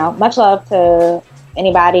 So, much love to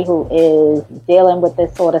anybody who is dealing with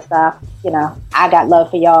this sort of stuff. I got love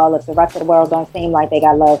for y'all if the rest of the world don't seem like they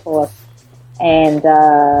got love for us. And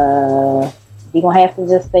we're going to have to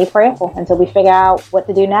just stay prayerful until we figure out what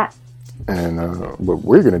to do next. And what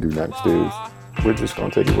we're going to do next is we're just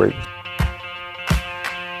going to take a break.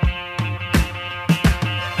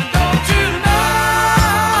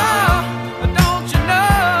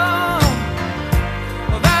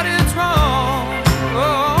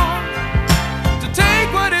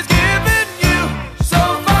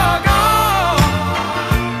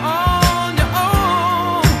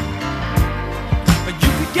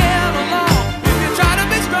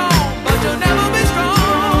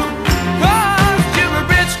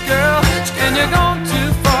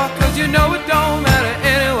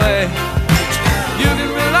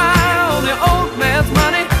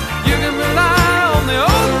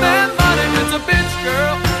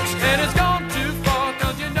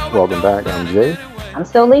 Welcome back. I'm Jay. I'm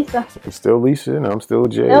still Lisa. It's still Lisa, and I'm still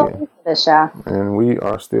Jay. And we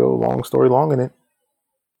are still long story long in it.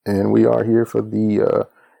 And we are here for the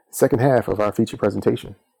second half of our feature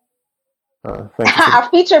presentation. Our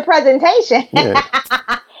feature presentation? Yeah.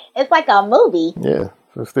 It's like a movie. Yeah.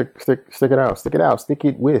 So stick it out. Stick it out. Stick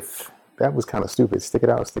it with. That was kind of stupid. Stick it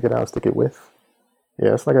out. Stick it out. Stick it with.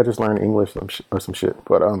 Yeah, it's like I just learned English or some shit.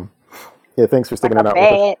 But yeah, thanks for sticking it out.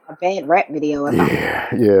 A bad rap video or something.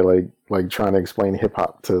 Yeah, like trying to explain hip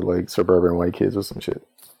hop to like suburban white kids or some shit.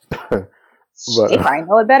 But they probably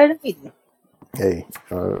know it better than me. Hey,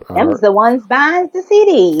 them's the ones buying the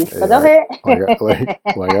CDs. So go ahead.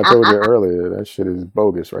 like I told you earlier, that shit is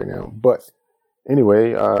bogus right now. But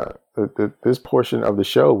anyway, this portion of the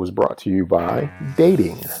show was brought to you by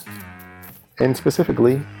dating, and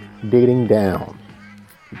specifically dating down.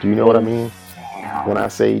 Do you know what I mean? When I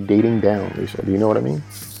say dating down, Lisa, do you know what I mean?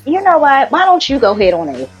 You know what? Why don't you go ahead on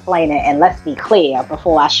and explain it, and let's be clear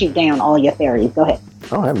before I shoot down all your theories. Go ahead. I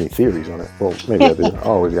don't have any theories on it. Well, maybe I do. I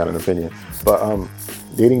always got an opinion. But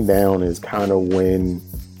dating down is kind of when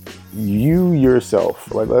you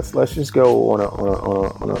yourself, like let's just go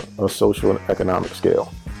on a social and economic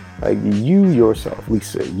scale. Like you yourself,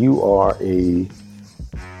 Lisa, you are a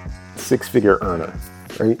 6-figure earner,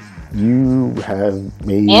 right? You have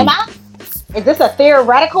made. Am I? Is this a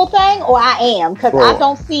theoretical thing, or I am? Because I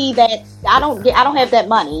don't see that. I don't have that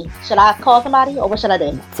money. Should I call somebody, or what should I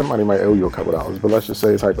do? Somebody might owe you a couple dollars, but let's just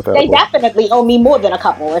say it's hypothetical. They definitely owe me more than a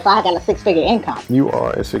couple if I got a 6-figure income. You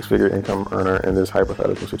are a 6-figure income earner in this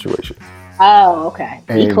hypothetical situation. Oh, okay.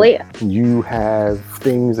 Be clear. You have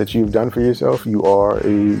things that you've done for yourself. You are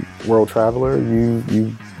a world traveler.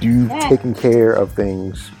 You've taken care of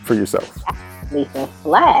things for yourself. Lisa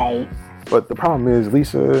Slay. But the problem is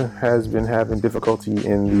Lisa has been having difficulty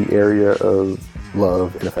in the area of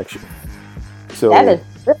love and affection. So that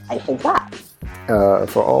is life is that.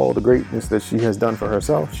 For all the greatness that she has done for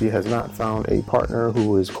herself, she has not found a partner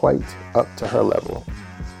who is quite up to her level.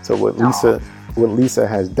 So what Lisa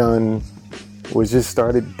has done was just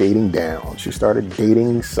started dating down. She started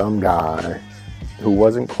dating some guy who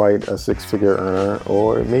wasn't quite a 6-figure earner,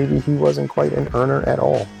 or maybe he wasn't quite an earner at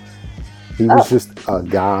all. He was just a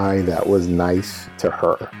guy that was nice to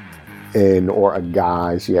her, or a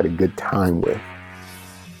guy she had a good time with.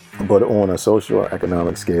 But on a social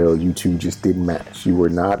economic scale, you two just didn't match. You were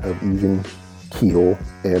not of even keel,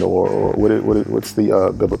 or what's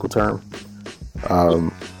the biblical term?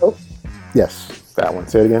 Yes, that one.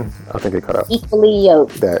 Say it again. I think it cut out. Equally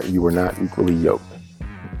yoked. That you were not equally yoked.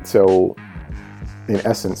 So, in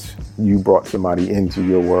essence, you brought somebody into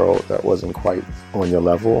your world that wasn't quite on your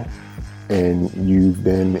level. And you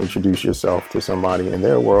then introduce yourself to somebody in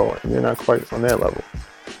their world, and you're not quite on their level.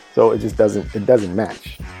 So it just doesn't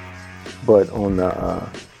match. But on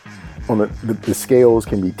the scales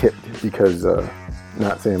can be tipped, because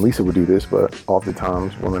not saying Lisa would do this, but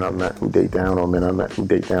oftentimes women I've met who date down or men I've met who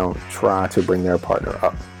date down try to bring their partner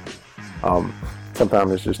up.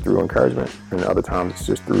 Sometimes it's just through encouragement, and other times it's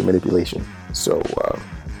just through manipulation. So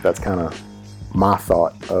that's kind of my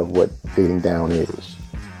thought of what dating down is.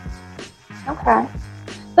 Okay.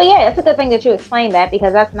 So yeah, it's a good thing that you explained that,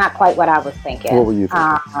 because that's not quite what I was thinking. What were you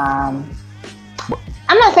thinking?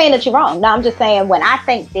 I'm not saying that you're wrong. No, I'm just saying when I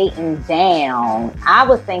think dating down, I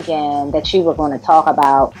was thinking that you were going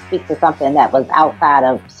to speak to something that was outside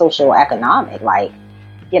of social economic, like,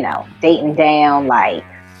 dating down, like,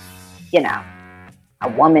 a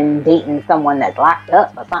woman dating someone that's locked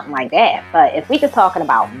up or something like that. But if we're just talking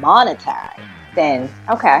about monetary, then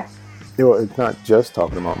okay. It's not just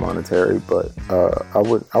talking about monetary, but I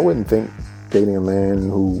wouldn't think dating a man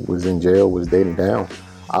who was in jail was dating down.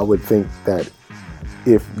 I would think that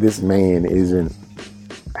if this man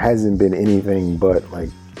hasn't been anything but like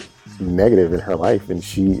negative in her life, and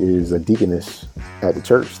she is a deaconess at the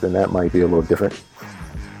church, then that might be a little different.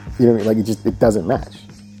 You know what I mean? Like it doesn't match.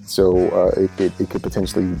 So it could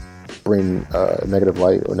potentially bring negative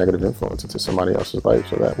light or negative influence into somebody else's life.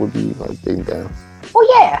 So that would be like dating down. Well,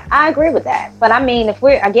 yeah, I agree with that. But I mean, if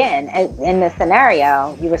we're, again, in the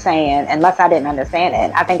scenario, you were saying, unless I didn't understand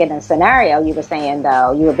it, I think in the scenario, you were saying,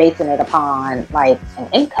 though, you were basing it upon, like, an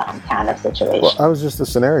income kind of situation. Well, that was just the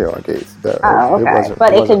scenario I gave. Okay.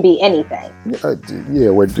 But it can be anything.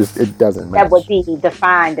 Where it doesn't match. That would be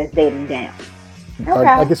defined as dating down. Okay.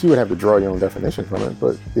 I guess you would have to draw your own definition from it,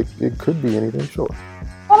 but it could be anything, sure.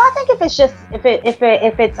 Well, I think if it's just,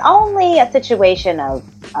 if it's only a situation of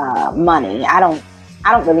money, I don't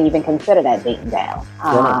really even consider that dating down.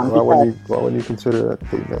 Why wouldn't you consider that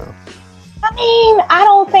dating down? I mean, I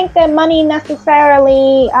don't think that money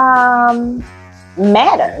necessarily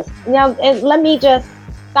matters. Let me just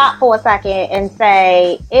stop for a second and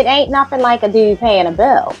say it ain't nothing like a dude paying a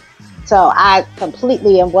bill. So I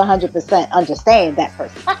completely and 100% understand that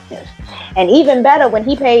perspective. And even better when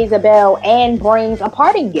he pays a bill and brings a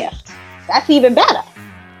parting gift. That's even better.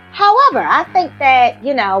 However, I think that,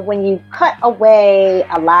 when you cut away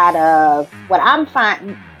a lot of what I'm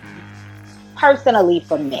finding personally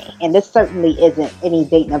for me, and this certainly isn't any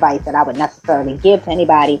dating advice that I would necessarily give to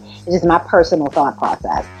anybody, it's just my personal thought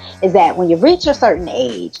process, is that when you reach a certain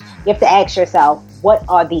age, you have to ask yourself, what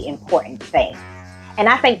are the important things? And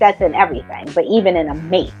I think that's in everything, but even in a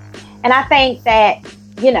mate. And I think that,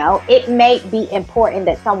 it may be important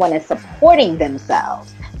that someone is supporting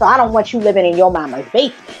themselves. So I don't want you living in your mama's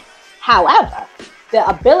basement. However, the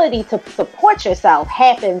ability to support yourself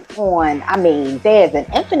happens there's an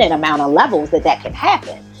infinite amount of levels that can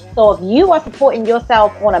happen. So if you are supporting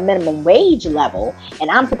yourself on a minimum wage level,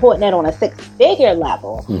 and I'm supporting it on a 6-figure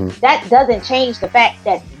level, that doesn't change the fact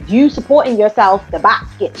that you supporting yourself, the box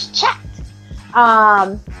gets checked.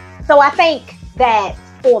 So I think that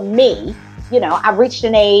for me, I've reached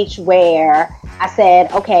an age where I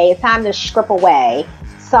said, okay, it's time to strip away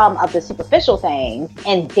some of the superficial things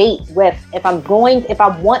and date with, if I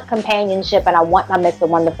want companionship and I want my Mr.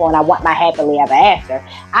 Wonderful and I want my happily ever after,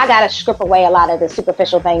 I got to strip away a lot of the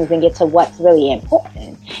superficial things and get to what's really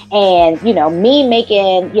important. And, me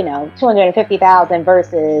making, $250,000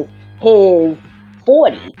 versus his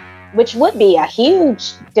 40, which would be a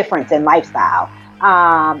huge difference in lifestyle.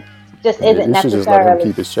 Just isn't necessarily. You should just let him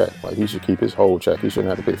keep his check. Like, he should keep his whole check. He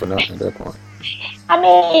shouldn't have to pay for nothing at that point. I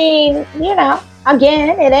mean,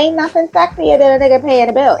 again, it ain't nothing sexier than a nigga paying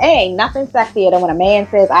a bill. It ain't nothing sexier than when a man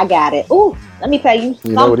says, I got it. Ooh, let me tell you something.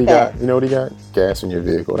 You know what he got? Gas in your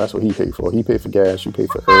vehicle. That's what he paid for. He paid for gas. You pay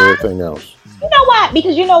for everything else. You know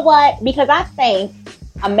what? Because I think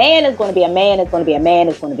a man is going to be a man, is going to be a man,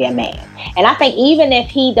 is going to be a man. And I think even if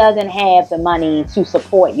he doesn't have the money to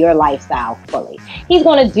support your lifestyle fully, he's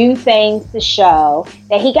going to do things to show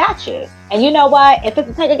that he got you. And you know what? If it's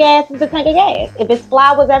a tank of gas, it's a tank of gas. If it's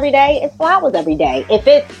flowers every day, it's flowers every day. If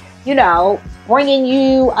it's, bringing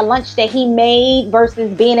you a lunch that he made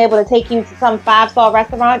versus being able to take you to some 5-star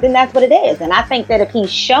restaurant, then that's what it is. And I think that if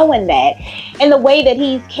he's showing that in the way that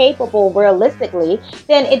he's capable realistically,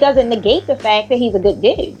 then it doesn't negate the fact that he's a good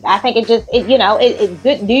dude. I think it's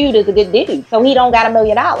good dude is a good dude. So he don't got $1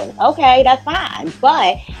 million. Okay, that's fine.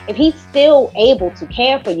 But if he's still able to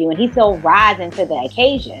care for you and he's still rising to the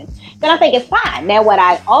occasion, then I think it's fine. Now, what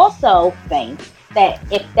I also think that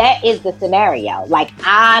if that is the scenario, like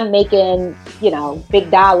I'm making,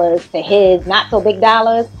 big dollars to his not so big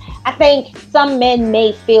dollars, I think some men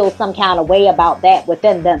may feel some kind of way about that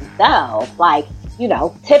within themselves. Like,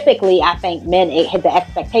 typically I think men, the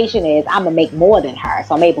expectation is I'm gonna make more than her,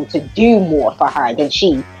 so I'm able to do more for her than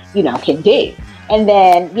she, can do. And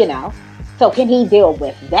then, So can he deal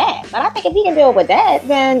with that? But I think if he can deal with that,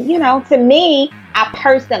 then, to me, I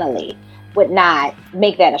personally would not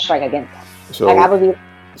make that a strike against him. So, I would be,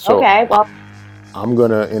 okay, well. I'm going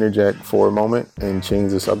to interject for a moment and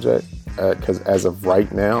change the subject because as of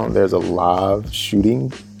right now, there's a live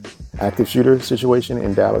active shooter situation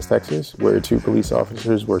in Dallas, Texas, where 2 police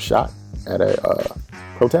officers were shot at a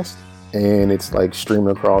protest. And it's like streaming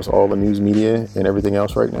across all the news media and everything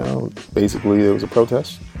else right now. Basically, there was a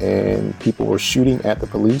protest and people were shooting at the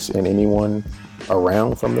police and anyone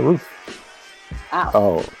around from the roof. Wow.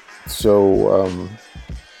 Oh, so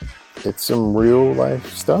it's some real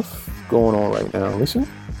life stuff going on right now. Listen.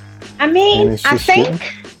 I mean,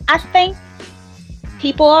 I think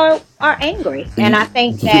people are angry. And I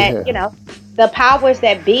think that, the powers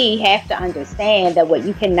that be have to understand that what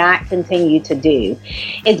you cannot continue to do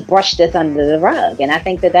is brush this under the rug. And I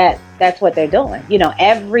think that's what they're doing.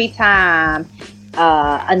 Every time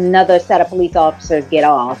another set of police officers get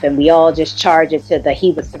off and we all just charge it to the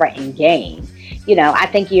he was threatened game, I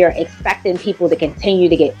think you're expecting people to continue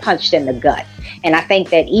to get punched in the gut. And I think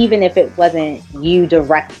that even if it wasn't you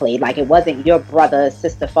directly, like it wasn't your brother,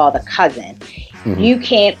 sister, father, cousin, you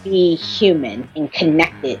can't be human and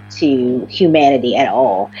connected to humanity at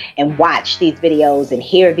all and watch these videos and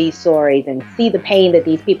hear these stories and see the pain that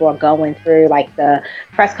these people are going through. Like the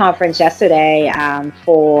press conference yesterday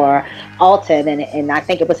for Alton, and I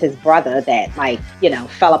think it was his brother that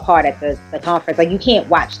fell apart at the conference. Like you can't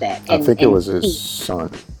watch that. I think it was his son,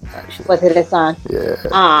 actually. Was it his son?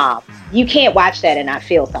 Yeah. You can't watch that and not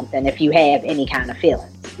feel something if you have any kind of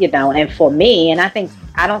feelings, and for me, and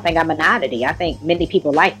I don't think I'm an oddity. I think many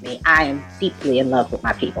people like me. I am deeply in love with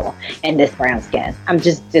my people and this brown skin. I'm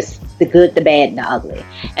just the good, the bad, and the ugly.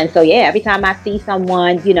 And so, every time I see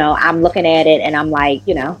someone, I'm looking at it and I'm like,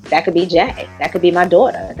 that could be Jay. That could be my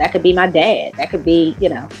daughter. That could be my dad. That could be,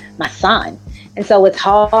 my son. And so it's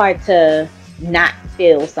hard to not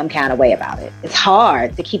feel some kind of way about it. It's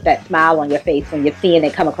hard to keep that smile on your face when you're seeing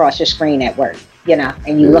it come across your screen at work,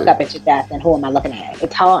 and you look up at your desk and who am I looking at?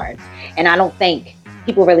 It's hard. And I don't think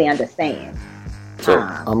people really understand. So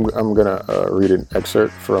I'm gonna read an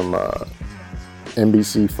excerpt from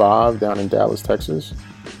NBC5 down in Dallas, Texas.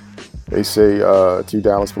 They say 2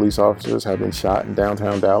 Dallas police officers have been shot in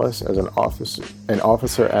downtown Dallas. As an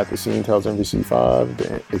officer at the scene tells NBC5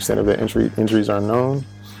 the extent of the injuries are unknown.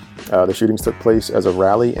 The shootings took place as a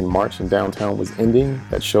rally in March in downtown was ending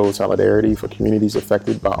that showed solidarity for communities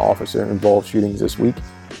affected by officer-involved shootings this week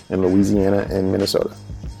in Louisiana and Minnesota.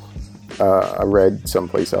 I read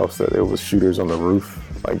someplace else that there was shooters on the roof,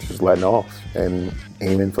 just letting off and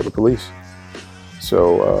aiming for the police.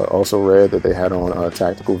 So also read that they had on a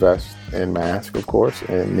tactical vest and mask, of course,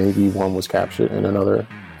 and maybe one was captured and another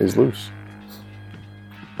is loose.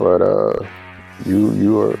 But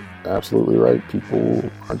you are absolutely right. People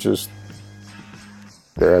are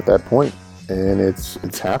they're at that point, and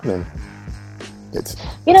it's happening. We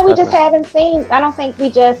just haven't seen. I don't think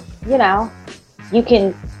we just, you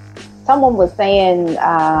can. Someone was saying,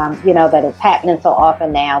 that it's happening so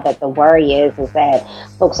often now that the worry is that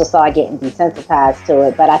folks will start getting desensitized to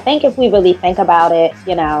it. But I think if we really think about it,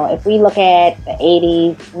 if we look at the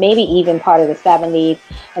 80s, maybe even part of the 70s,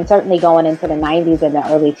 and certainly going into the 90s and the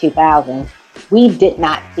early 2000s, we did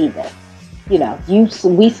not see this.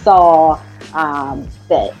 We saw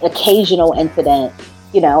the occasional incident,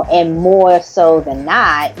 and more so than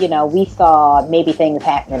not, we saw maybe things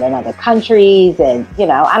happening in other countries. And,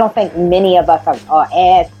 I don't think many of us are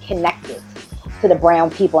as connected to the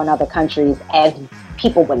brown people in other countries as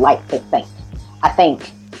people would like to think. I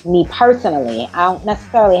think, me personally, I don't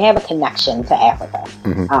necessarily have a connection to Africa.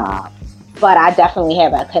 But I definitely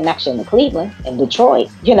have a connection to Cleveland and Detroit,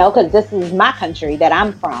 because this is my country that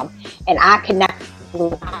I'm from. And I connect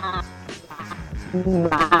with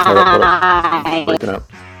breaking up.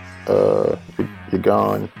 You're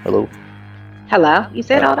gone. Hello. You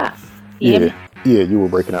said all that. Yeah, you were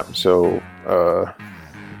breaking up. So I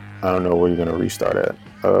don't know where you're gonna restart at.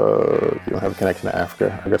 You don't have a connection to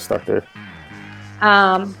Africa. I got stuck there.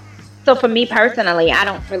 So for me personally, I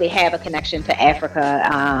don't really have a connection to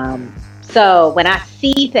Africa. So when I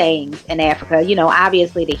see things in Africa,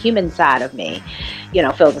 obviously the human side of me,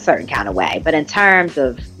 feels a certain kind of way. But in terms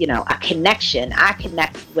of, a connection, I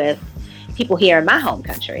connect with people here in my home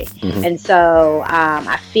country. And so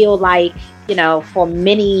I feel like, for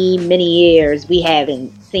many, many years, we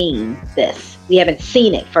haven't seen this, We haven't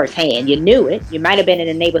seen it firsthand. You knew it. You might have been in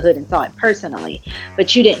the neighborhood and saw it personally,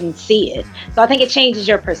 but you didn't see it. So I think it changes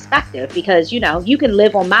your perspective because, you can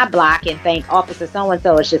live on my block and think Officer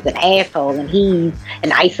so-and-so is just an asshole and he's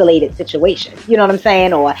an isolated situation. You know what I'm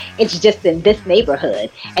saying? Or it's just in this neighborhood.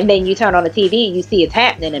 And then you turn on the TV and you see it's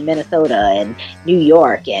happening in Minnesota and New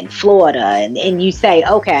York and Florida. And you say,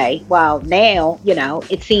 okay, well, now,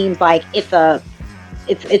 it seems like it's a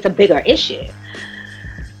bigger issue.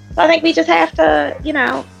 So I think we just have to,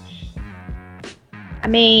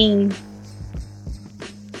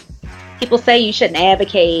 people say you shouldn't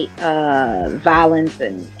advocate violence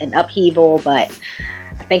and upheaval, but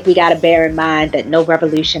I think we got to bear in mind that no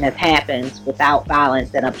revolution has happened without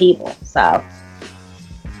violence and upheaval. So,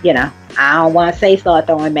 I don't want to say start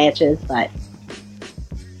throwing matches, but...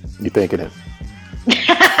 You thinking it?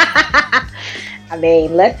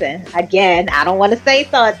 Listen, again, I don't want to say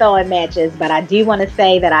start throwing matches, but I do want to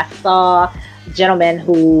say that I saw a gentleman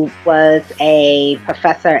who was a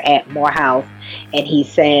professor at Morehouse, and he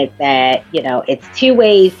said that, it's two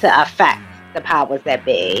ways to affect the powers that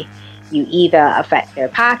be. You either affect their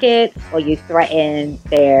pockets or you threaten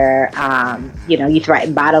their, you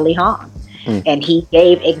threaten bodily harm. And he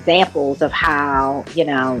gave examples of how,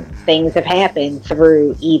 things have happened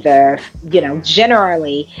through either,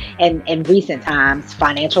 generally in recent times,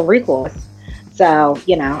 financial recourse. So,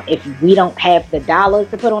 if we don't have the dollars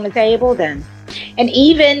to put on the table, then, and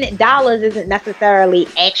even dollars isn't necessarily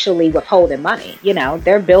actually withholding money.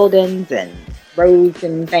 They're buildings and roads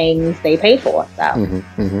and things they pay for. So,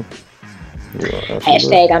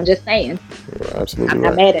 hashtag, I'm just saying. I'm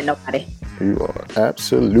not mad at nobody. You are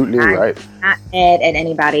absolutely right. I'm not mad at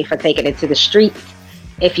anybody for taking it to the streets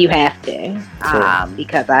if you have to,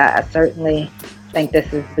 because I certainly think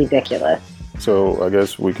this is ridiculous. So I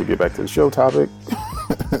guess we could get back to the show topic.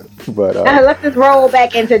 But let's just roll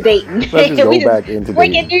back into dating. Let's just go back into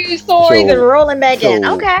breaking news stories and rolling back in.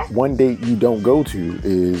 Okay. One date you don't go to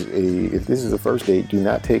is if this is a first date, do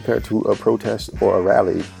not take her to a protest or a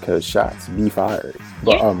rally because shots be fired.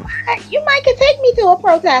 But you might could take me to a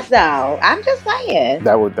protest though. I'm just saying.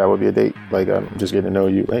 That would be a date. Like just getting to know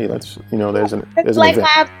you. Hey, let's there's an like event.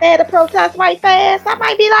 I've said a protest right fast. I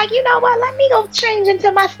might be like, you know what? Let me go change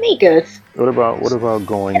into my sneakers. What about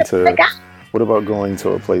going to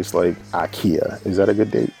a place like IKEA? Is that a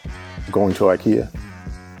good date? Going to IKEA?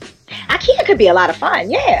 IKEA could be a lot of fun,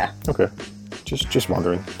 yeah. Okay. Just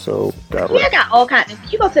wondering. So IKEA got all kinds.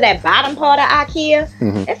 If you go to that bottom part of IKEA,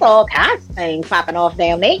 it's all kinds of things popping off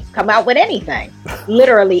down. They come out with anything.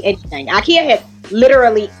 Literally anything. IKEA has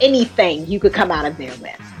literally anything you could come out of there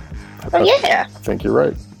with. So yeah. I think you're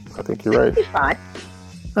right. It'd be fun.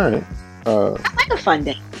 All right. I like a fun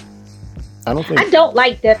date. I don't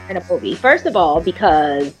like this in a movie. First of all,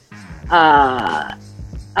 because a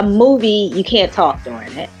movie, you can't talk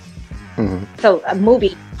during it. So a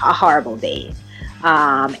movie, a horrible date.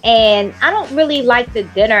 And I don't really like the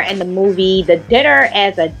dinner and the movie, the dinner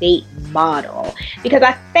as a date model, because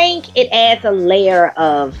I think it adds a layer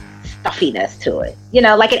of stuffiness to it.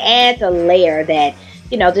 Like it adds a layer that,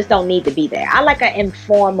 just don't need to be there. I like an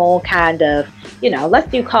informal kind of,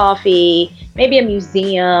 let's do coffee, maybe a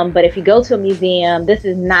museum. But if you go to a museum, this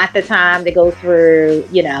is not the time to go through,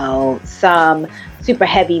 some super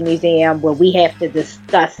heavy museum where we have to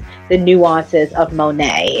discuss the nuances of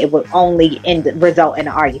Monet. It would only result in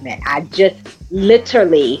an argument. I just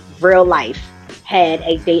literally, real life, had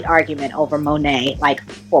a date argument over Monet like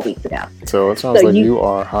 4 weeks ago. So it sounds like you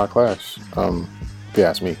are high class, if you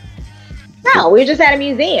ask me. No, we were just at a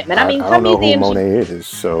museum, and I don't know who Monet is.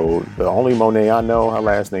 So the only Monet I know, her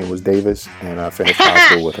last name was Davis, and I finished high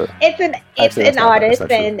school with her. It's an artist,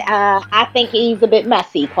 and I think he's a bit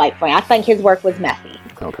messy. Quite frankly, I think his work was messy.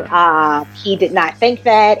 Okay. He did not think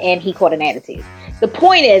that, and he caught an attitude. The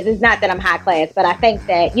point is not that I'm high class, but I think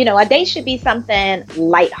that a date should be something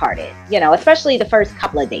lighthearted. Especially the first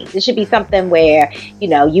couple of dates. It should be something where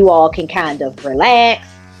you all can kind of relax,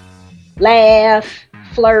 laugh,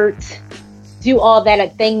 flirt. Do all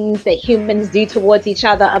that things that humans do towards each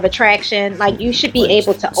other of attraction. Like you should be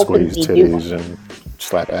able to openly do it. And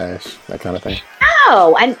slap ass, that kind of thing.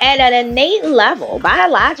 No, and at an innate level,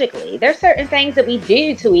 biologically, there's certain things that we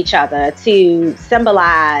do to each other to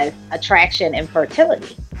symbolize attraction and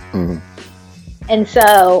fertility. And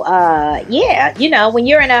so, when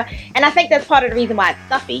you're and I think that's part of the reason why it's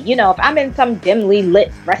stuffy. If I'm in some dimly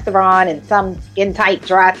lit restaurant and some skin tight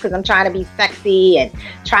dress because I'm trying to be sexy and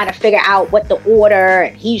trying to figure out what to order,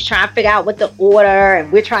 and he's trying to figure out what to order,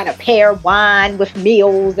 and we're trying to pair wine with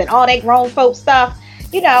meals and all that grown folk stuff,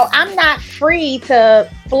 I'm not free to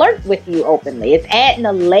flirt with you openly. It's adding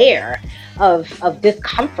a layer of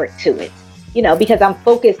discomfort to it. because I'm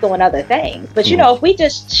focused on other things. But, if we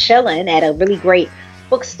just chilling at a really great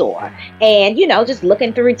bookstore and, just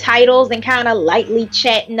looking through titles and kind of lightly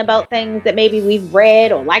chatting about things that maybe we've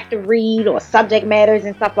read or like to read or subject matters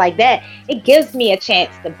and stuff like that, it gives me a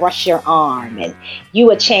chance to brush your arm and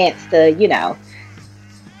you a chance to,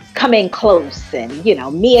 come in close and,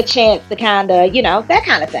 me a chance to kind of, that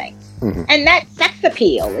kind of thing. Mm-hmm. And that sex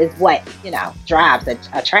appeal is what, drives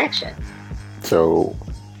attraction. So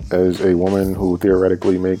as a woman who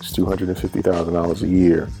theoretically makes $250,000 a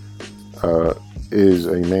year, is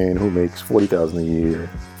a man who makes $40,000 a year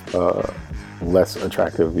less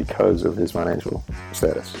attractive because of his financial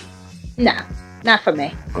status? No, not for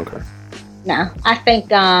me. Okay. No, I think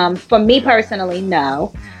for me personally,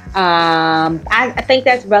 no. I think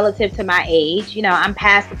that's relative to my age. I'm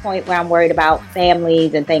past the point where I'm worried about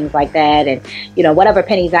families and things like that. And, whatever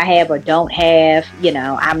pennies I have or don't have,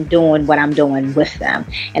 I'm doing what I'm doing with them.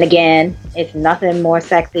 And again, it's nothing more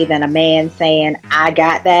sexy than a man saying, I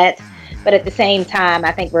got that. But at the same time,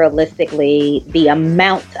 I think realistically, the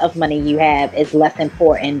amount of money you have is less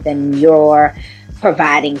important than your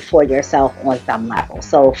providing for yourself on some level.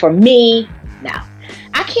 So for me, no.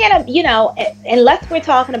 I can't, unless we're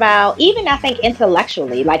talking about, even I think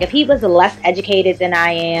intellectually, like if he was less educated than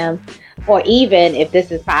I am, or even if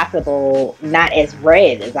this is possible, not as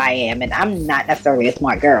read as I am, and I'm not necessarily a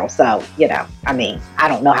smart girl, so, I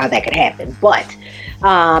don't know how that could happen. But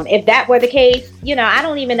if that were the case, I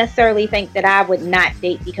don't even necessarily think that I would not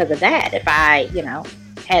date because of that. If I,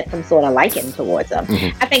 had some sort of liking towards them.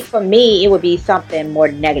 Mm-hmm. I think for me, it would be something more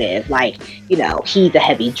negative, like, he's a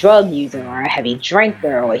heavy drug user or a heavy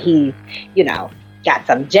drinker, or he's, got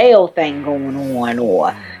some jail thing going on,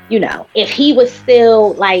 or, if he was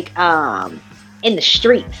still like in the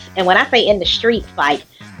streets. And when I say in the streets, like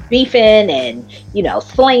beefing and,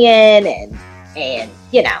 slinging and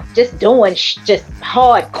just doing just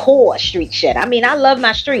hardcore street shit. I mean, I love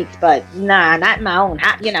my streets, but nah, not my own.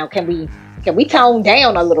 Can we tone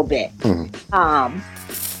down a little bit? Mm-hmm.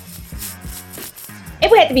 It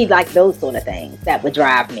would have to be like those sort of things that would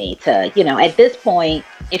drive me to, at this point,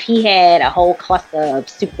 if he had a whole cluster of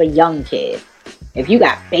super young kids, if you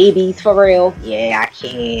got babies for real, yeah, I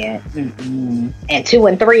can't. Mm-mm. And 2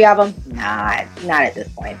 and 3 of them, nah, not at this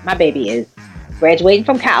point. My baby is graduating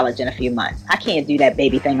from college in a few months. I can't do that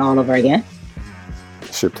baby thing all over again.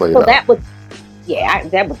 Should play it out. That would,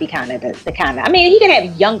 that would be kind of the kind of, he could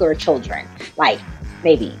have younger children, like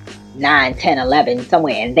maybe 9, 10, 11,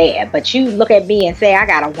 somewhere in there. But you look at me and say, I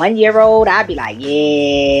got a 1-year-old, I'd be like,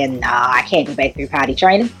 yeah, no, I can't go back through potty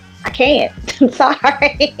training. I can't. I'm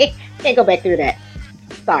sorry. Can't go back through that.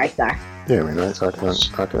 Sorry, sir. Yeah, I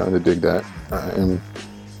can underdig that. I am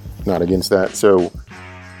not against that. So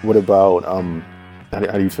what about, how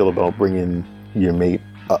do you feel about bringing your mate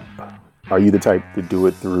up? Are you the type to do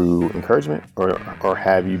it through encouragement, or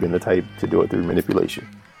have you been the type to do it through manipulation?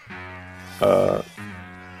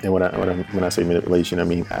 And when I say manipulation, I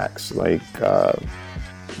mean acts. Like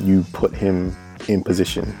you put him in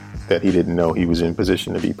position that he didn't know he was in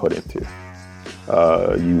position to be put into.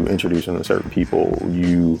 You introduce him to certain people.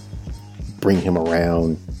 You bring him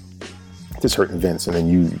around to certain events, and then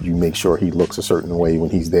you make sure he looks a certain way when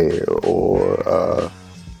he's there, or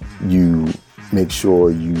you make sure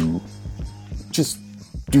you just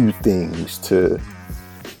do things to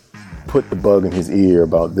put the bug in his ear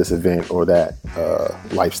about this event or that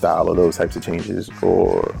lifestyle or those types of changes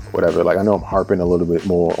or whatever. Like, I know I'm harping a little bit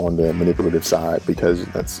more on the manipulative side because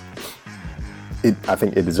I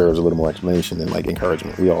think it deserves a little more explanation than like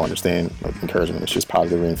encouragement. We all understand like encouragement is just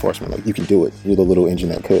positive reinforcement. Like, you can do it. You're the little engine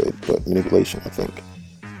that could. But manipulation, I think,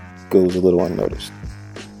 goes a little unnoticed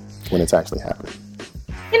when it's actually happening.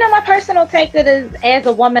 My personal take that is, as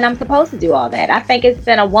a woman, I'm supposed to do all that. I think it's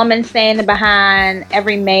been a woman standing behind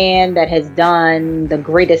every man that has done the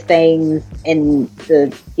greatest things in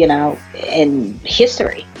in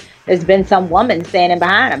history. There's been some woman standing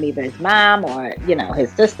behind him, either his mom or,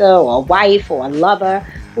 his sister or a wife or a lover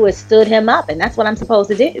who has stood him up. And that's what I'm supposed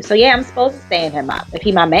to do. So, yeah, I'm supposed to stand him up. If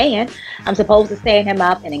he's my man, I'm supposed to stand him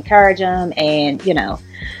up and encourage him and,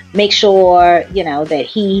 make sure, that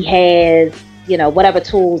he has, whatever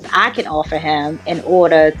tools I can offer him in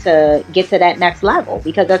order to get to that next level,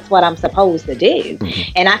 because that's what I'm supposed to do.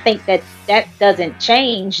 Mm-hmm. And I think that doesn't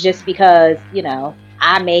change just because,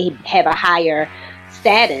 I may have a higher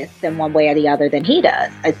status in one way or the other than he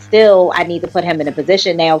does. It's still, I need to put him in a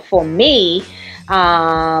position. Now, for me,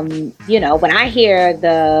 when I hear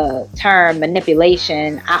the term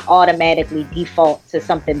manipulation, I automatically default to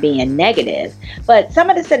something being negative. But some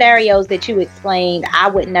of the scenarios that you explained, I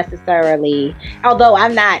wouldn't necessarily, although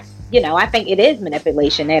I'm not I think it is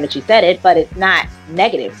manipulation now that you said it, but it's not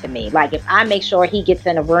negative to me. Like, if I make sure he gets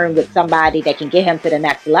in a room with somebody that can get him to the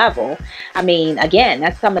next level, I mean, again,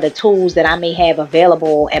 that's some of the tools that I may have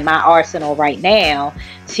available in my arsenal right now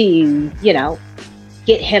to,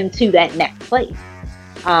 get him to that next place.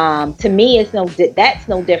 To me, that's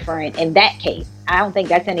no different in that case. I don't think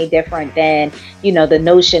that's any different than, the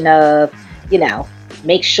notion of,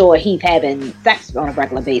 make sure he's having sex on a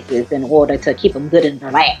regular basis in order to keep him good and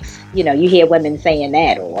relaxed. You hear women saying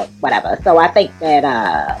that or whatever. So I think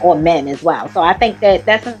that, or men as well. So I think that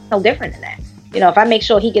that's no different than that. If I make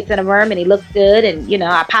sure he gets in a room and he looks good and,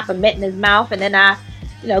 I pop a mitt in his mouth and then I,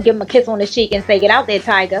 give him a kiss on his cheek and say, get out there,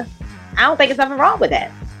 tiger. I don't think there's nothing wrong with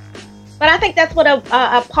that. But I think that's what a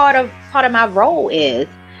part of my role is,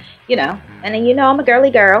 and then, I'm a girly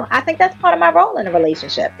girl. I think that's part of my role in a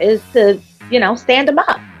relationship is to, stand them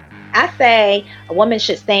up. I say a woman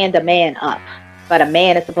should stand a man up, but a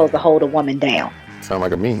man is supposed to hold a woman down. Sound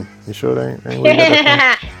like a meme. You sure they ain't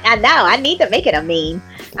I know. I need to make it a meme.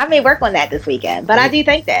 I may work on that this weekend, but I do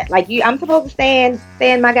think that, like, I'm supposed to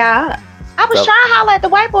stand my guy up. I was trying to holler at the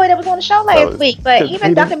white boy that was on the show last week, but he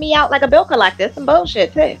been ducking me out like a bill collector. Some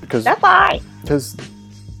bullshit too. That's all right. Because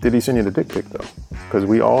did he send you the dick pic though? Because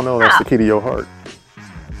we all know that's the key to your heart.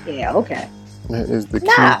 Yeah. Okay. That is the key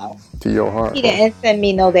to your heart. He didn't send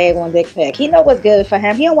me no daggone dick pic. He know what's good for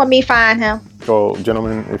him. He don't want me find him. So,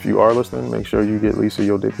 gentlemen, if you are listening, make sure you get Lisa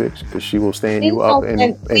your dick pics because she will stand you up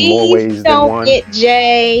in more ways than one. Don't get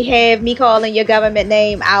Jay have me calling your government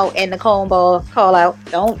name out in the cornball call out.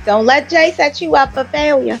 Don't let Jay set you up for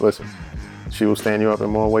failure. Listen, she will stand you up in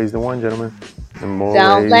more ways than one, gentlemen.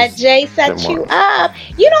 Don't let Jay set you up.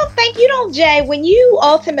 You don't, Jay, when you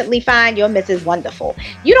ultimately find your Mrs. Wonderful,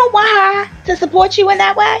 you don't want her to support you in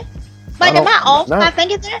that way? Like, am I off by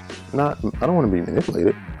thinking that? I don't want to be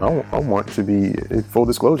manipulated. I want to be full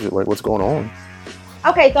disclosure, like what's going on.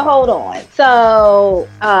 Okay, so hold on. So,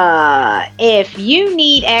 if you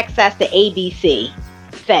need access to ABC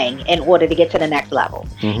thing in order to get to the next level,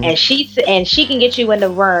 and she can get you in the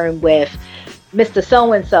room with Mr.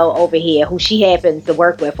 So-and-so over here, who she happens to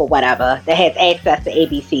work with or whatever, that has access to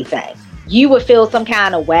ABC thing, you would feel some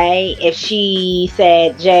kind of way if she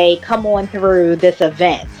said, Jay, come on through this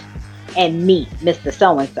event and meet Mr.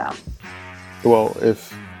 So-and-so. Well,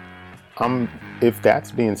 if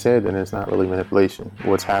that's being said, then it's not really manipulation.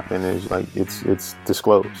 What's happened is, like, it's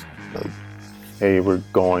disclosed. Like, hey, we're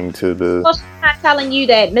going to the... Well, she's not telling you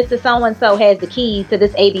that Mr. So-and-so has the keys to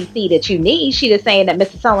this ABC that you need. She's just saying that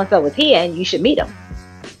Mr. So-and-so is here and you should meet him.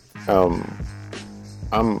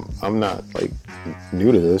 I'm not, like,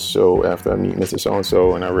 new to this, so after I meet Mr.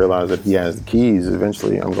 So-and-so and I realize that he has the keys,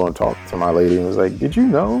 eventually I'm going to talk to my lady and was like, did you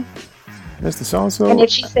know Mr. So-and-so? And if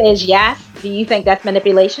she says yes, do you think that's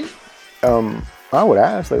manipulation? I would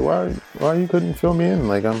ask, like, why you couldn't fill me in?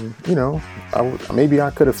 Like, maybe I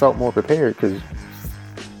could have felt more prepared because,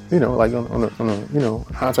 like on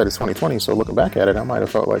hindsight is 2020. So looking back at it, I might have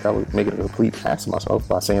felt like I was making a complete ass of myself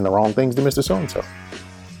by saying the wrong things to Mr. So-and-so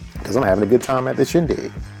because I'm having a good time at the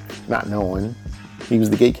shindig, not knowing he was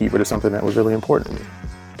the gatekeeper to something that was really important to me.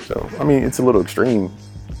 So, I mean, it's a little extreme,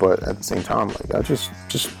 but at the same time, like, I just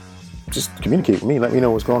communicate with me. Let me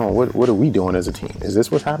know what's going on. What are we doing as a team? Is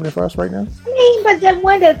this what's happening for us right now? I mean, but then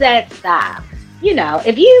when does that stop?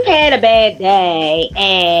 If you've had a bad day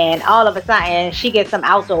and all of a sudden she gets some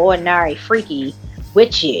out the ordinary freaky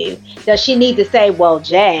with you, does she need to say, well,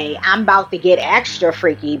 Jay, I'm about to get extra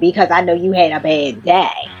freaky because I know you had a bad day?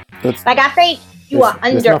 I think you are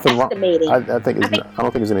underestimating. I don't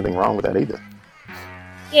think there's anything wrong with that either.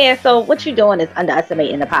 Yeah, so what you're doing is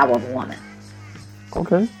underestimating the power of a woman.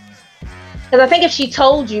 Okay. Because I think if she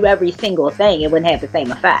told you every single thing, it wouldn't have the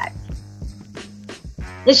same effect.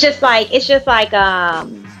 It's just like, as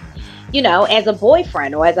a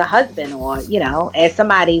boyfriend or as a husband or, as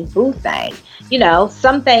somebody's boo thing,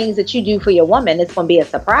 some things that you do for your woman, it's going to be a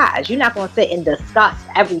surprise. You're not going to sit and discuss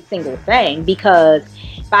every single thing because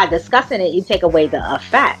by discussing it, you take away the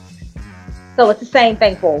effect. So it's the same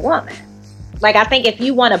thing for a woman. Like, I think if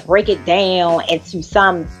you want to break it down into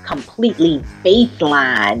some completely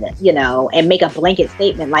baseline, and make a blanket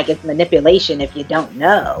statement like it's manipulation if you don't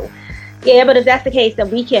know. Yeah, but if that's the case,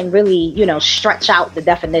 then we can really, stretch out the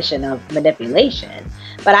definition of manipulation.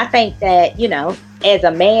 But I think that, as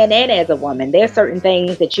a man and as a woman, there's certain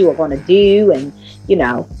things that you are going to do and,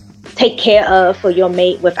 take care of for your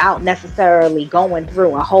mate without necessarily going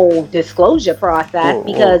through a whole disclosure process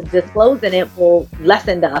because disclosing it will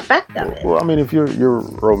lessen the effect of it. Well, I mean, if you're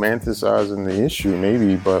romanticizing the issue,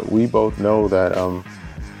 maybe, but we both know that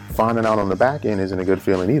finding out on the back end isn't a good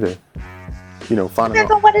feeling either.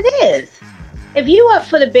 Depends on what it is. If you up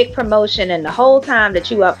for the big promotion and the whole time that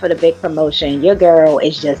you up for the big promotion, your girl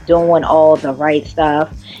is just doing all the right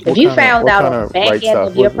stuff. If you found out on the back end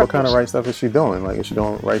of your What kind of promotion, right stuff is she doing? Like, is she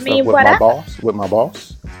doing right I stuff mean, with my whatever. boss? With my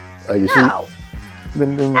boss? You see? No,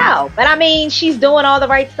 Then, no. But I mean, she's doing all the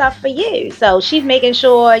right stuff for you. So she's making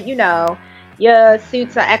sure, your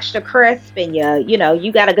suits are extra crisp and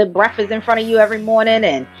you got a good breakfast in front of you every morning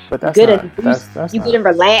and but you that's good not and that's you not good and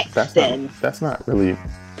relaxed and that's not really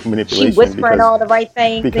she manipulation whispering all the right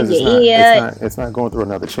things in your it's ear. not going through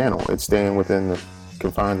another channel. It's staying within the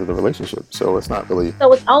confines of the relationship. So it's not really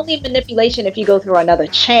So it's only manipulation if you go through another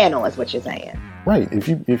channel, is what you're saying. right. If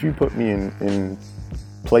you put me in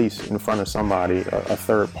place in front of somebody, a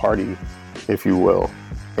third party, if you will,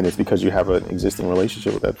 and it's because you have an existing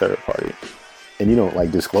relationship with that third party, and you don't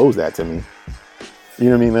like disclose that to me. You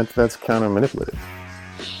know what I mean? That's kind of manipulative.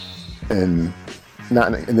 And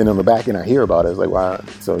then on the back end, I hear about it. It's like, why?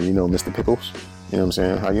 So Mr. Pickles. You know what I'm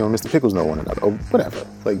saying? How you and Mr. Pickles know one another? Oh, whatever.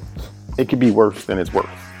 Like, it could be worse than it's worth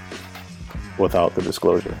without the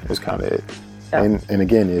disclosure. It's kind of it. Yeah. And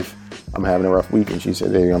again, if I'm having a rough week and she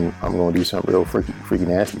said, "Hey, I'm going to do something real freaky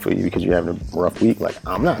nasty for you because you're having a rough week," like,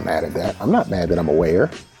 I'm not mad at that. I'm not mad that I'm aware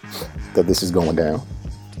that this is going down.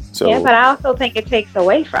 So yeah, but I also think it takes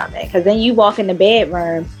away from it because then you walk in the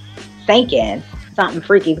bedroom thinking something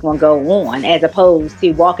freaky is going to go on, as opposed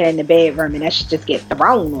to walking in the bedroom and that shit just get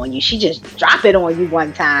thrown on you. She just drop it on you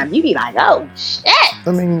one time. You be like, "Oh shit."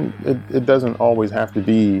 I mean, it doesn't always have to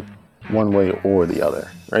be one way or the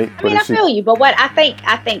other, right? I mean, I feel you, but what I think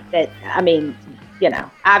that, I mean,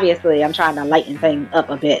 obviously I'm trying to lighten things up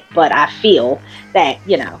a bit, but I feel that,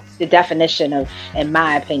 the definition of, in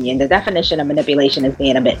my opinion, the definition of manipulation is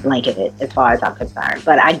being a bit blanketed as far as I'm concerned.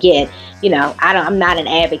 But I get, I'm not an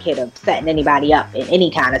advocate of setting anybody up in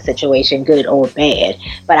any kind of situation, good or bad.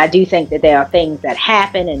 But I do think that there are things that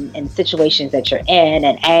happen in situations that you're in,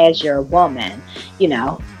 and as your woman,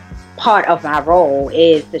 part of my role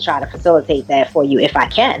is to try to facilitate that for you if I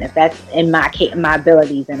can, if that's in my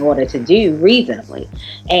abilities in order to do reasonably.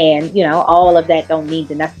 And, all of that don't need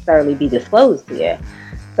to necessarily be disclosed to you.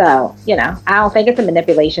 So, I don't think it's a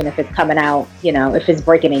manipulation if it's coming out, if it's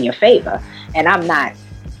breaking in your favor. And I'm not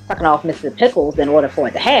sucking off Mr. Pickles in order for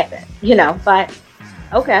it to happen, but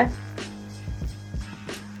okay.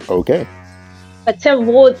 Okay.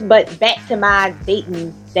 But back to my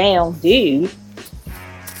dating down dude.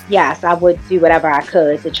 Yes, I would do whatever I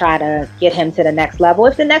could to try to get him to the next level.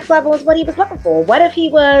 If the next level is what he was looking for. What if he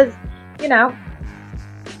was,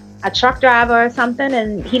 a truck driver or something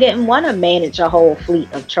and he didn't want to manage a whole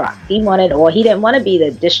fleet of trucks. He didn't want to be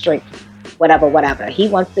the district, whatever. He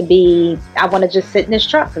wants to be, I want to just sit in this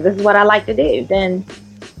truck because this is what I like to do. Then,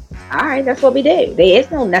 all right, that's what we do. There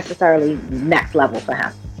is no necessarily next level for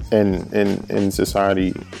him. And in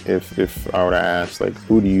society, if I were to ask, like,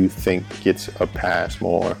 who do you think gets a pass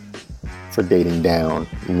more for dating down,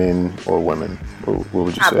 men or women? What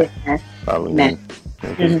would you say? Probably men.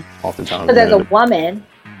 Mm-hmm. Oftentimes, because as a woman,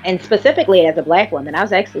 and specifically as a Black woman, I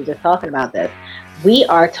was actually just talking about this. We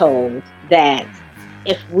are told that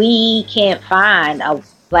if we can't find a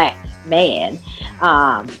Black man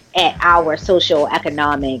at our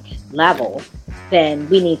socioeconomic level, then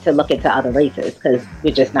we need to look into other races because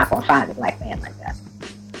we're just not going to find a Black man like that.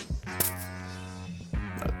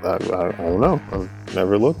 I don't know. I've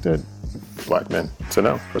never looked at Black men to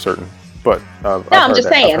know for certain. But I'm just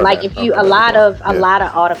saying, like, if you a lot of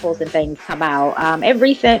articles and things come out in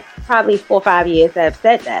recent probably 4 or 5 years that have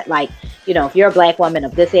said that, like, if you're a Black woman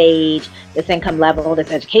of this age, this income level,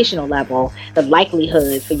 this educational level, the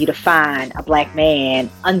likelihood for you to find a Black man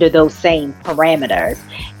under those same parameters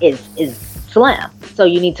is slim. So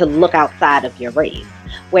you need to look outside of your race.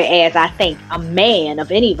 Whereas I think a man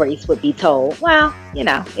of any race would be told, well,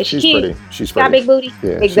 if she's cute, pretty. She's got a big booty.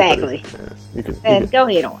 Yeah, exactly. You can go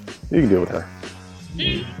ahead on. You can deal with her.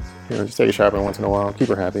 Just take a shopping once in a while. Keep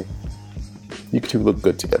her happy. You two look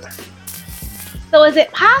good together. So is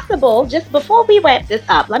it possible, just before we wrap this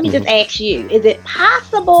up, let me just ask you, is it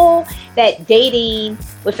possible that dating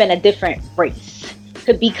within a different race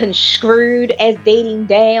could be construed as dating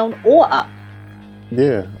down or up?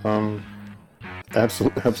 Yeah,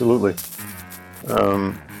 absolutely.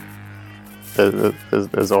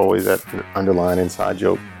 There's always that underlying inside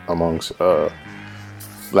joke amongst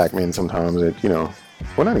Black men sometimes that,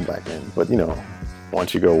 well, not even Black men, but,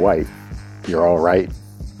 once you go white, you're all right.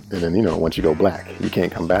 And then, once you go Black, you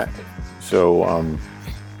can't come back. So,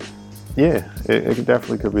 yeah, it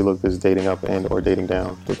definitely could be looked as dating up and or dating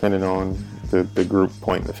down, depending on the group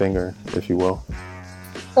pointing the finger, if you will.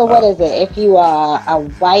 So what is it? If you are a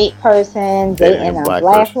white person dating a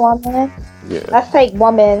black woman? Yeah. Let's take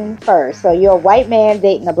woman first. So you're a white man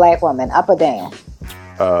dating a black woman, up or down?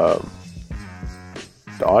 The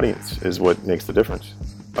audience is what makes the difference.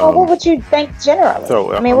 Well, what would you think generally?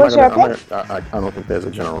 So I mean, what's your opinion? I don't think there's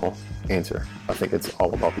a general answer. I think it's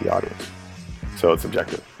all about the audience. So it's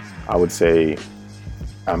subjective. I would say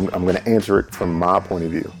I'm going to answer it from my point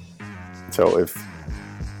of view. So if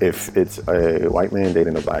it's a white man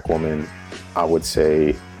dating a black woman, I would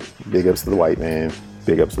say big ups to the white man,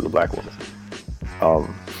 big ups to the black woman.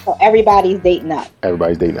 So everybody's dating up.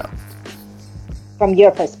 Everybody's dating up. From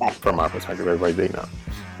your perspective. From my perspective, everybody's dating up.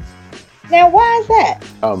 Now, why is that?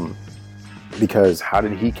 Because how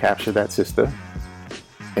did he capture that sister?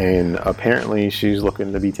 And apparently she's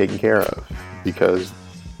looking to be taken care of because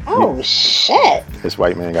shit. This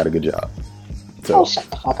white man got a good job. So. Shut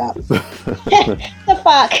the fuck up. The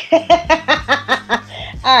fuck.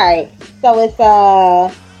 Alright. So it's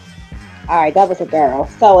alright, that was a girl.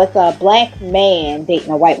 So it's a black man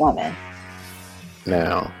dating a white woman.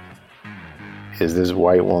 Now, is this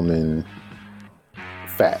white woman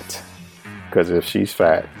fat? Because if she's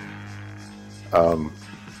fat,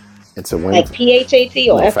 it's a win. Like PHAT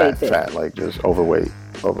or FAT? Fat, like just overweight,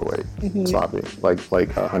 sloppy,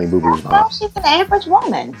 like Honey Boo Boo's mom. Oh, she's an average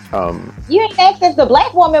woman. You ain't asked if the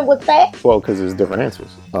black woman was fat. Well, because there's different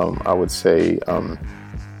answers. I would say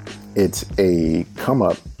it's a come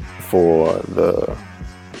up for the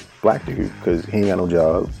black dude because he ain't got no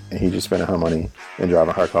job and he just spending her money and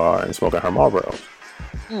driving her car and smoking her Marlboros.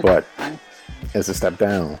 But it's a step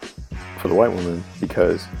down for the white woman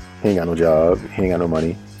because he ain't got no job, he ain't got no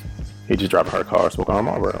money, he just driving her car, smoking her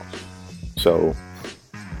Marlboros. So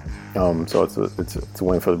it's a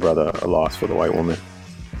win for the brother, a loss for the white woman.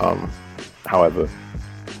 However,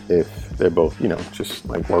 if they're both just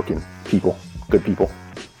like working people, good people,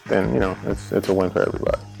 then it's a win for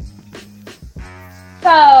everybody.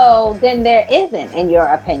 So then there isn't, in your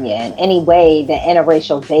opinion, any way that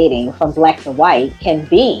interracial dating from black to white can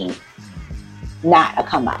be not a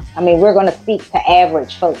come up. I mean, we're going to speak to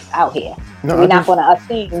average folks out here. No, we're not going to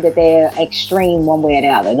assume that they're extreme one way or the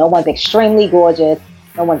other. No one's extremely gorgeous.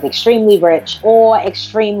 No one's extremely rich or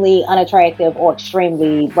extremely unattractive or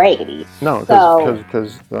extremely raggedy. No,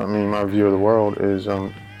 because I mean, my view of the world is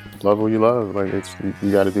love who you love. Like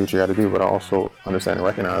you got to do what you got to do, but I also understand and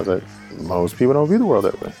recognize that most people don't view the world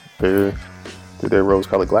that way. Through their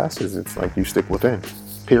rose-colored glasses, it's like you stick within.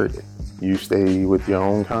 Period. You stay with your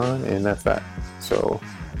own kind, and that's that. So,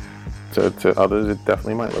 to others, it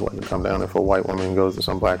definitely might look like a come down if a white woman goes to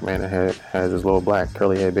some black man and has his little black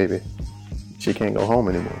curly haired baby. She can't go home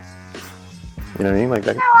anymore. You know what I mean? Like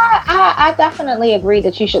that. No, I definitely agree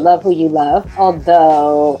that you should love who you love.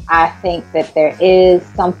 Although I think that there is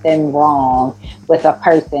something wrong with a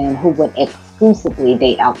person who would exclusively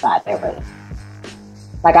date outside their race.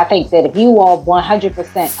 Like I think that if you are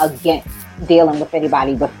 100% against dealing with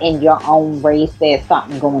anybody within your own race, there's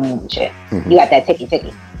something going on with shit. Mm-hmm. You got that ticky.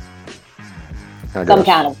 Some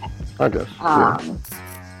kind of. I guess. Yeah.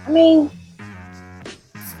 I mean,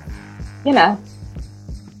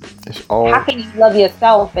 how can you love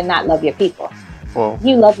yourself and not love your people? Well,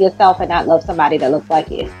 you love yourself and not love somebody that looks like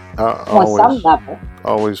you. On some level. I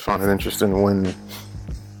always find it interesting when,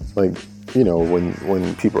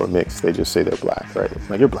 when people are mixed, they just say they're black, right?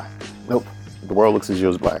 Like, you're black. Nope. The world looks at you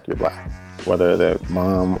as black. You're black. Whether their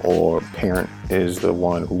mom or parent is the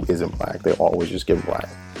one who isn't black, they always just give black.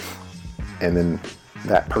 And then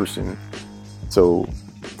that person, so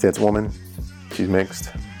that's a woman, she's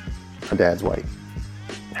mixed, her dad's white.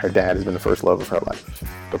 Her dad has been the first love of her life.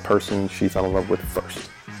 The person she fell in love with first.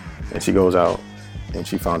 And she goes out and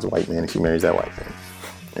she finds a white man and she marries that white man.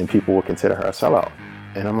 And people will consider her a sellout.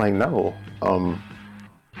 And I'm like, no.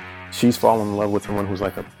 She's fallen in love with someone who's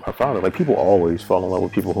like her father. Like, people always fall in love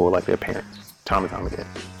with people who are like their parents, time and time again.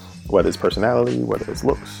 Whether it's personality, whether it's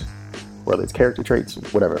looks, whether it's character traits,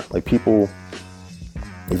 whatever. Like, people,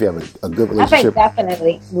 if you have a good relationship. I think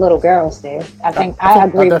definitely little girls do. I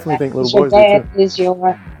agree. I definitely think little boys do too. Your dad is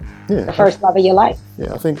the first love of your life.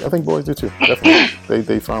 Yeah, I think boys do too. Definitely.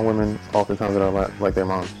 they find women oftentimes that are like their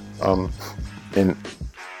moms. And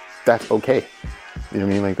that's okay. You know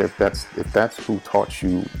what I mean? Like, if that's who taught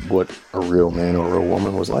you what a real man or a real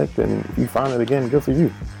woman was like, then if you find it again, good for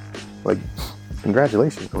you. Like,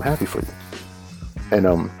 congratulations. I'm happy for you. And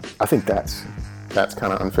I think that's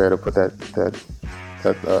kind of unfair to put that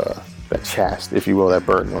chast, if you will, that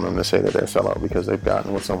burden on them to say that they're a sellout because they've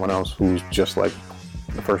gotten with someone else who's just like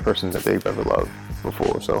the first person that they've ever loved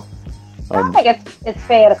before. So I don't think it's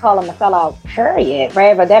fair to call them a sellout, period.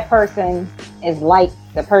 Rather, that person is like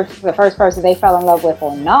the first person they fell in love with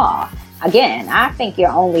or not. again, I think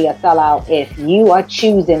you're only a sellout if you are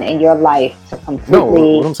choosing in your life to completely. No,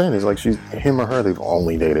 what I'm saying is like him or her, they've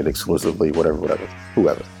only dated exclusively whatever,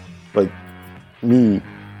 whoever. Like me,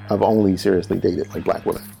 I've only seriously dated like black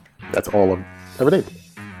women. That's all I've ever dated.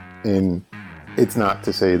 And it's not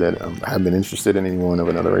to say that I haven't been interested in anyone of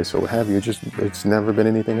another race or what have you. It's never been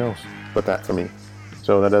anything else but that for me.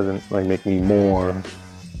 So that doesn't like make me more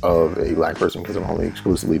of a black person because I've only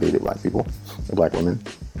exclusively dated black people, black women.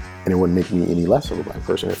 And it wouldn't make me any less of a black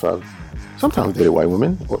person if I've sometimes dated white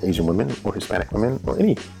women or Asian women or Hispanic women or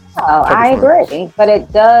any. Oh, I agree. But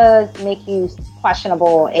it does make you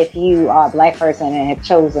questionable if you are a black person and have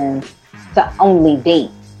chosen to only date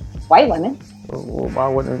white women. Well, why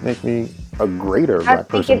wouldn't it make me a greater black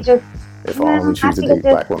person if I only choose to date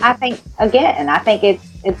black women? I think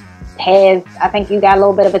I think you got a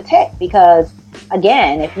little bit of a tick because,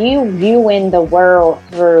 again, if you viewing the world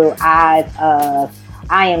through eyes of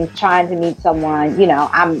I am trying to meet someone,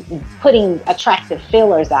 I'm putting attractive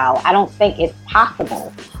feelers out, I don't think it's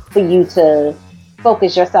possible for you to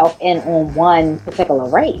focus yourself in on one particular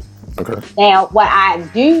race. Okay. Now, what I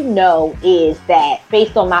do know is that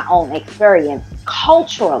based on my own experience,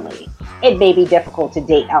 culturally, it may be difficult to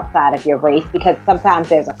date outside of your race because sometimes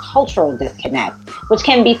there's a cultural disconnect, which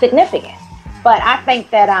can be significant. But I think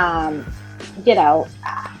that,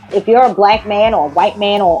 if you're a black man or a white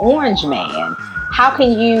man or orange man, how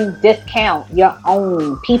can you discount your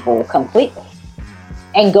own people completely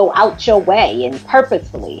and go out your way and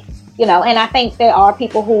purposefully? And I think there are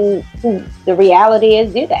people who the reality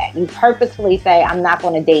is do that. You purposefully say, I'm not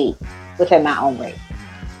going to date within my own race.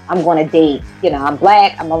 I'm going to date, I'm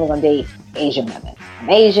black, I'm only going to date Asian women. I'm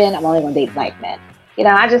Asian, I'm only going to date black men.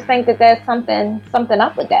 I just think that there's something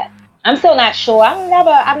up with that. I'm still not sure.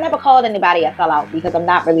 I've never called anybody a sellout because I'm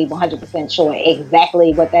not really 100% sure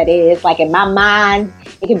exactly what that is. Like in my mind,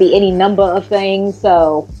 it can be any number of things.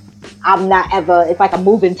 So I'm not ever, it's like a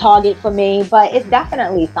moving target for me, but it's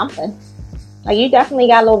definitely something. Like you definitely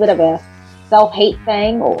got a little bit of a self-hate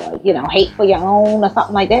thing or, hate for your own or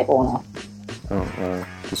something like that going on. I don't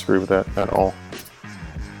disagree with that at all.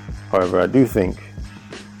 However, I do think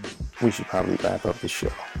we should probably wrap up the show.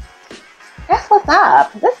 That's what's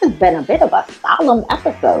up. This has been a bit of a solemn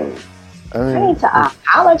episode. I need to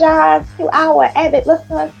apologize to our avid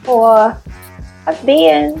listeners for us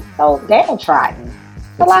being so downtrodden.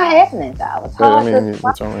 It's a lot happening, though. It's hard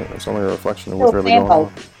it's only a reflection of what's really going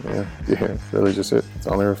on. Yeah, it's really just it. It's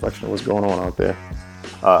only a reflection of what's going on out there.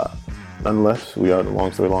 Nonetheless, we are the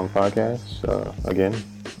Long Story Long podcast. Again,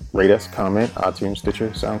 rate us, comment, iTunes, Stitcher,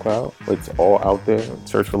 SoundCloud. It's all out there.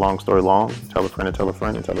 Search for Long Story Long. Tell a friend and tell a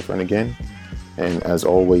friend and tell a friend again. And as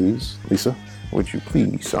always, Lisa, would you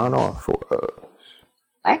please sign off for us?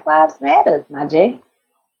 Black Lives Matter, my J.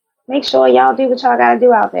 Make sure y'all do what y'all gotta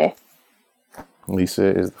do out there. Lisa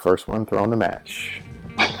is the first one throwing the match.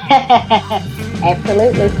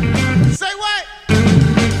 Absolutely. Say what?